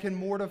that we can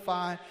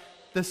mortify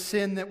the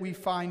sin that we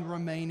find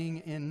remaining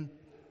in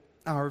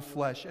our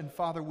flesh. And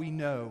Father, we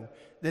know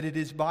that it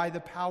is by the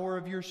power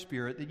of your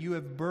Spirit that you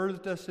have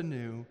birthed us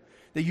anew,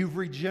 that you've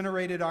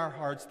regenerated our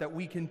hearts, that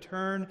we can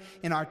turn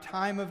in our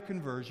time of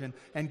conversion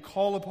and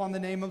call upon the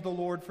name of the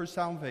Lord for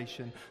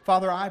salvation.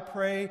 Father, I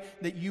pray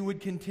that you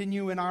would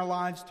continue in our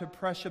lives to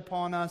press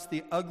upon us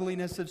the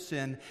ugliness of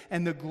sin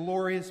and the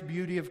glorious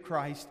beauty of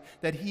Christ,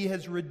 that He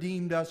has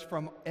redeemed us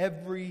from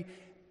every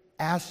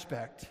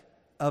aspect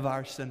of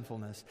our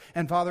sinfulness.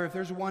 And Father, if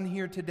there's one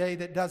here today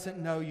that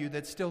doesn't know you,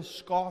 that's still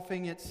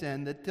scoffing at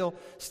sin, that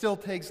still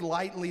takes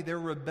lightly their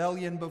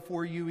rebellion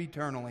before you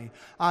eternally,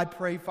 I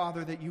pray,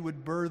 Father, that you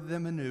would birth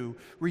them anew,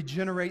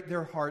 regenerate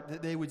their heart,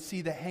 that they would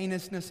see the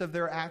heinousness of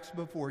their acts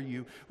before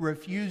you,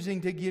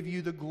 refusing to give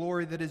you the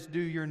glory that is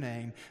due your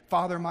name.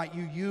 Father, might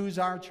you use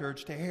our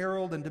church to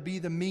herald and to be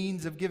the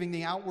means of giving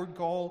the outward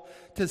call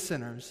to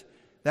sinners,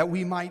 that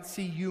we might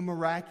see you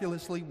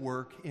miraculously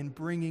work in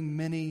bringing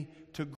many to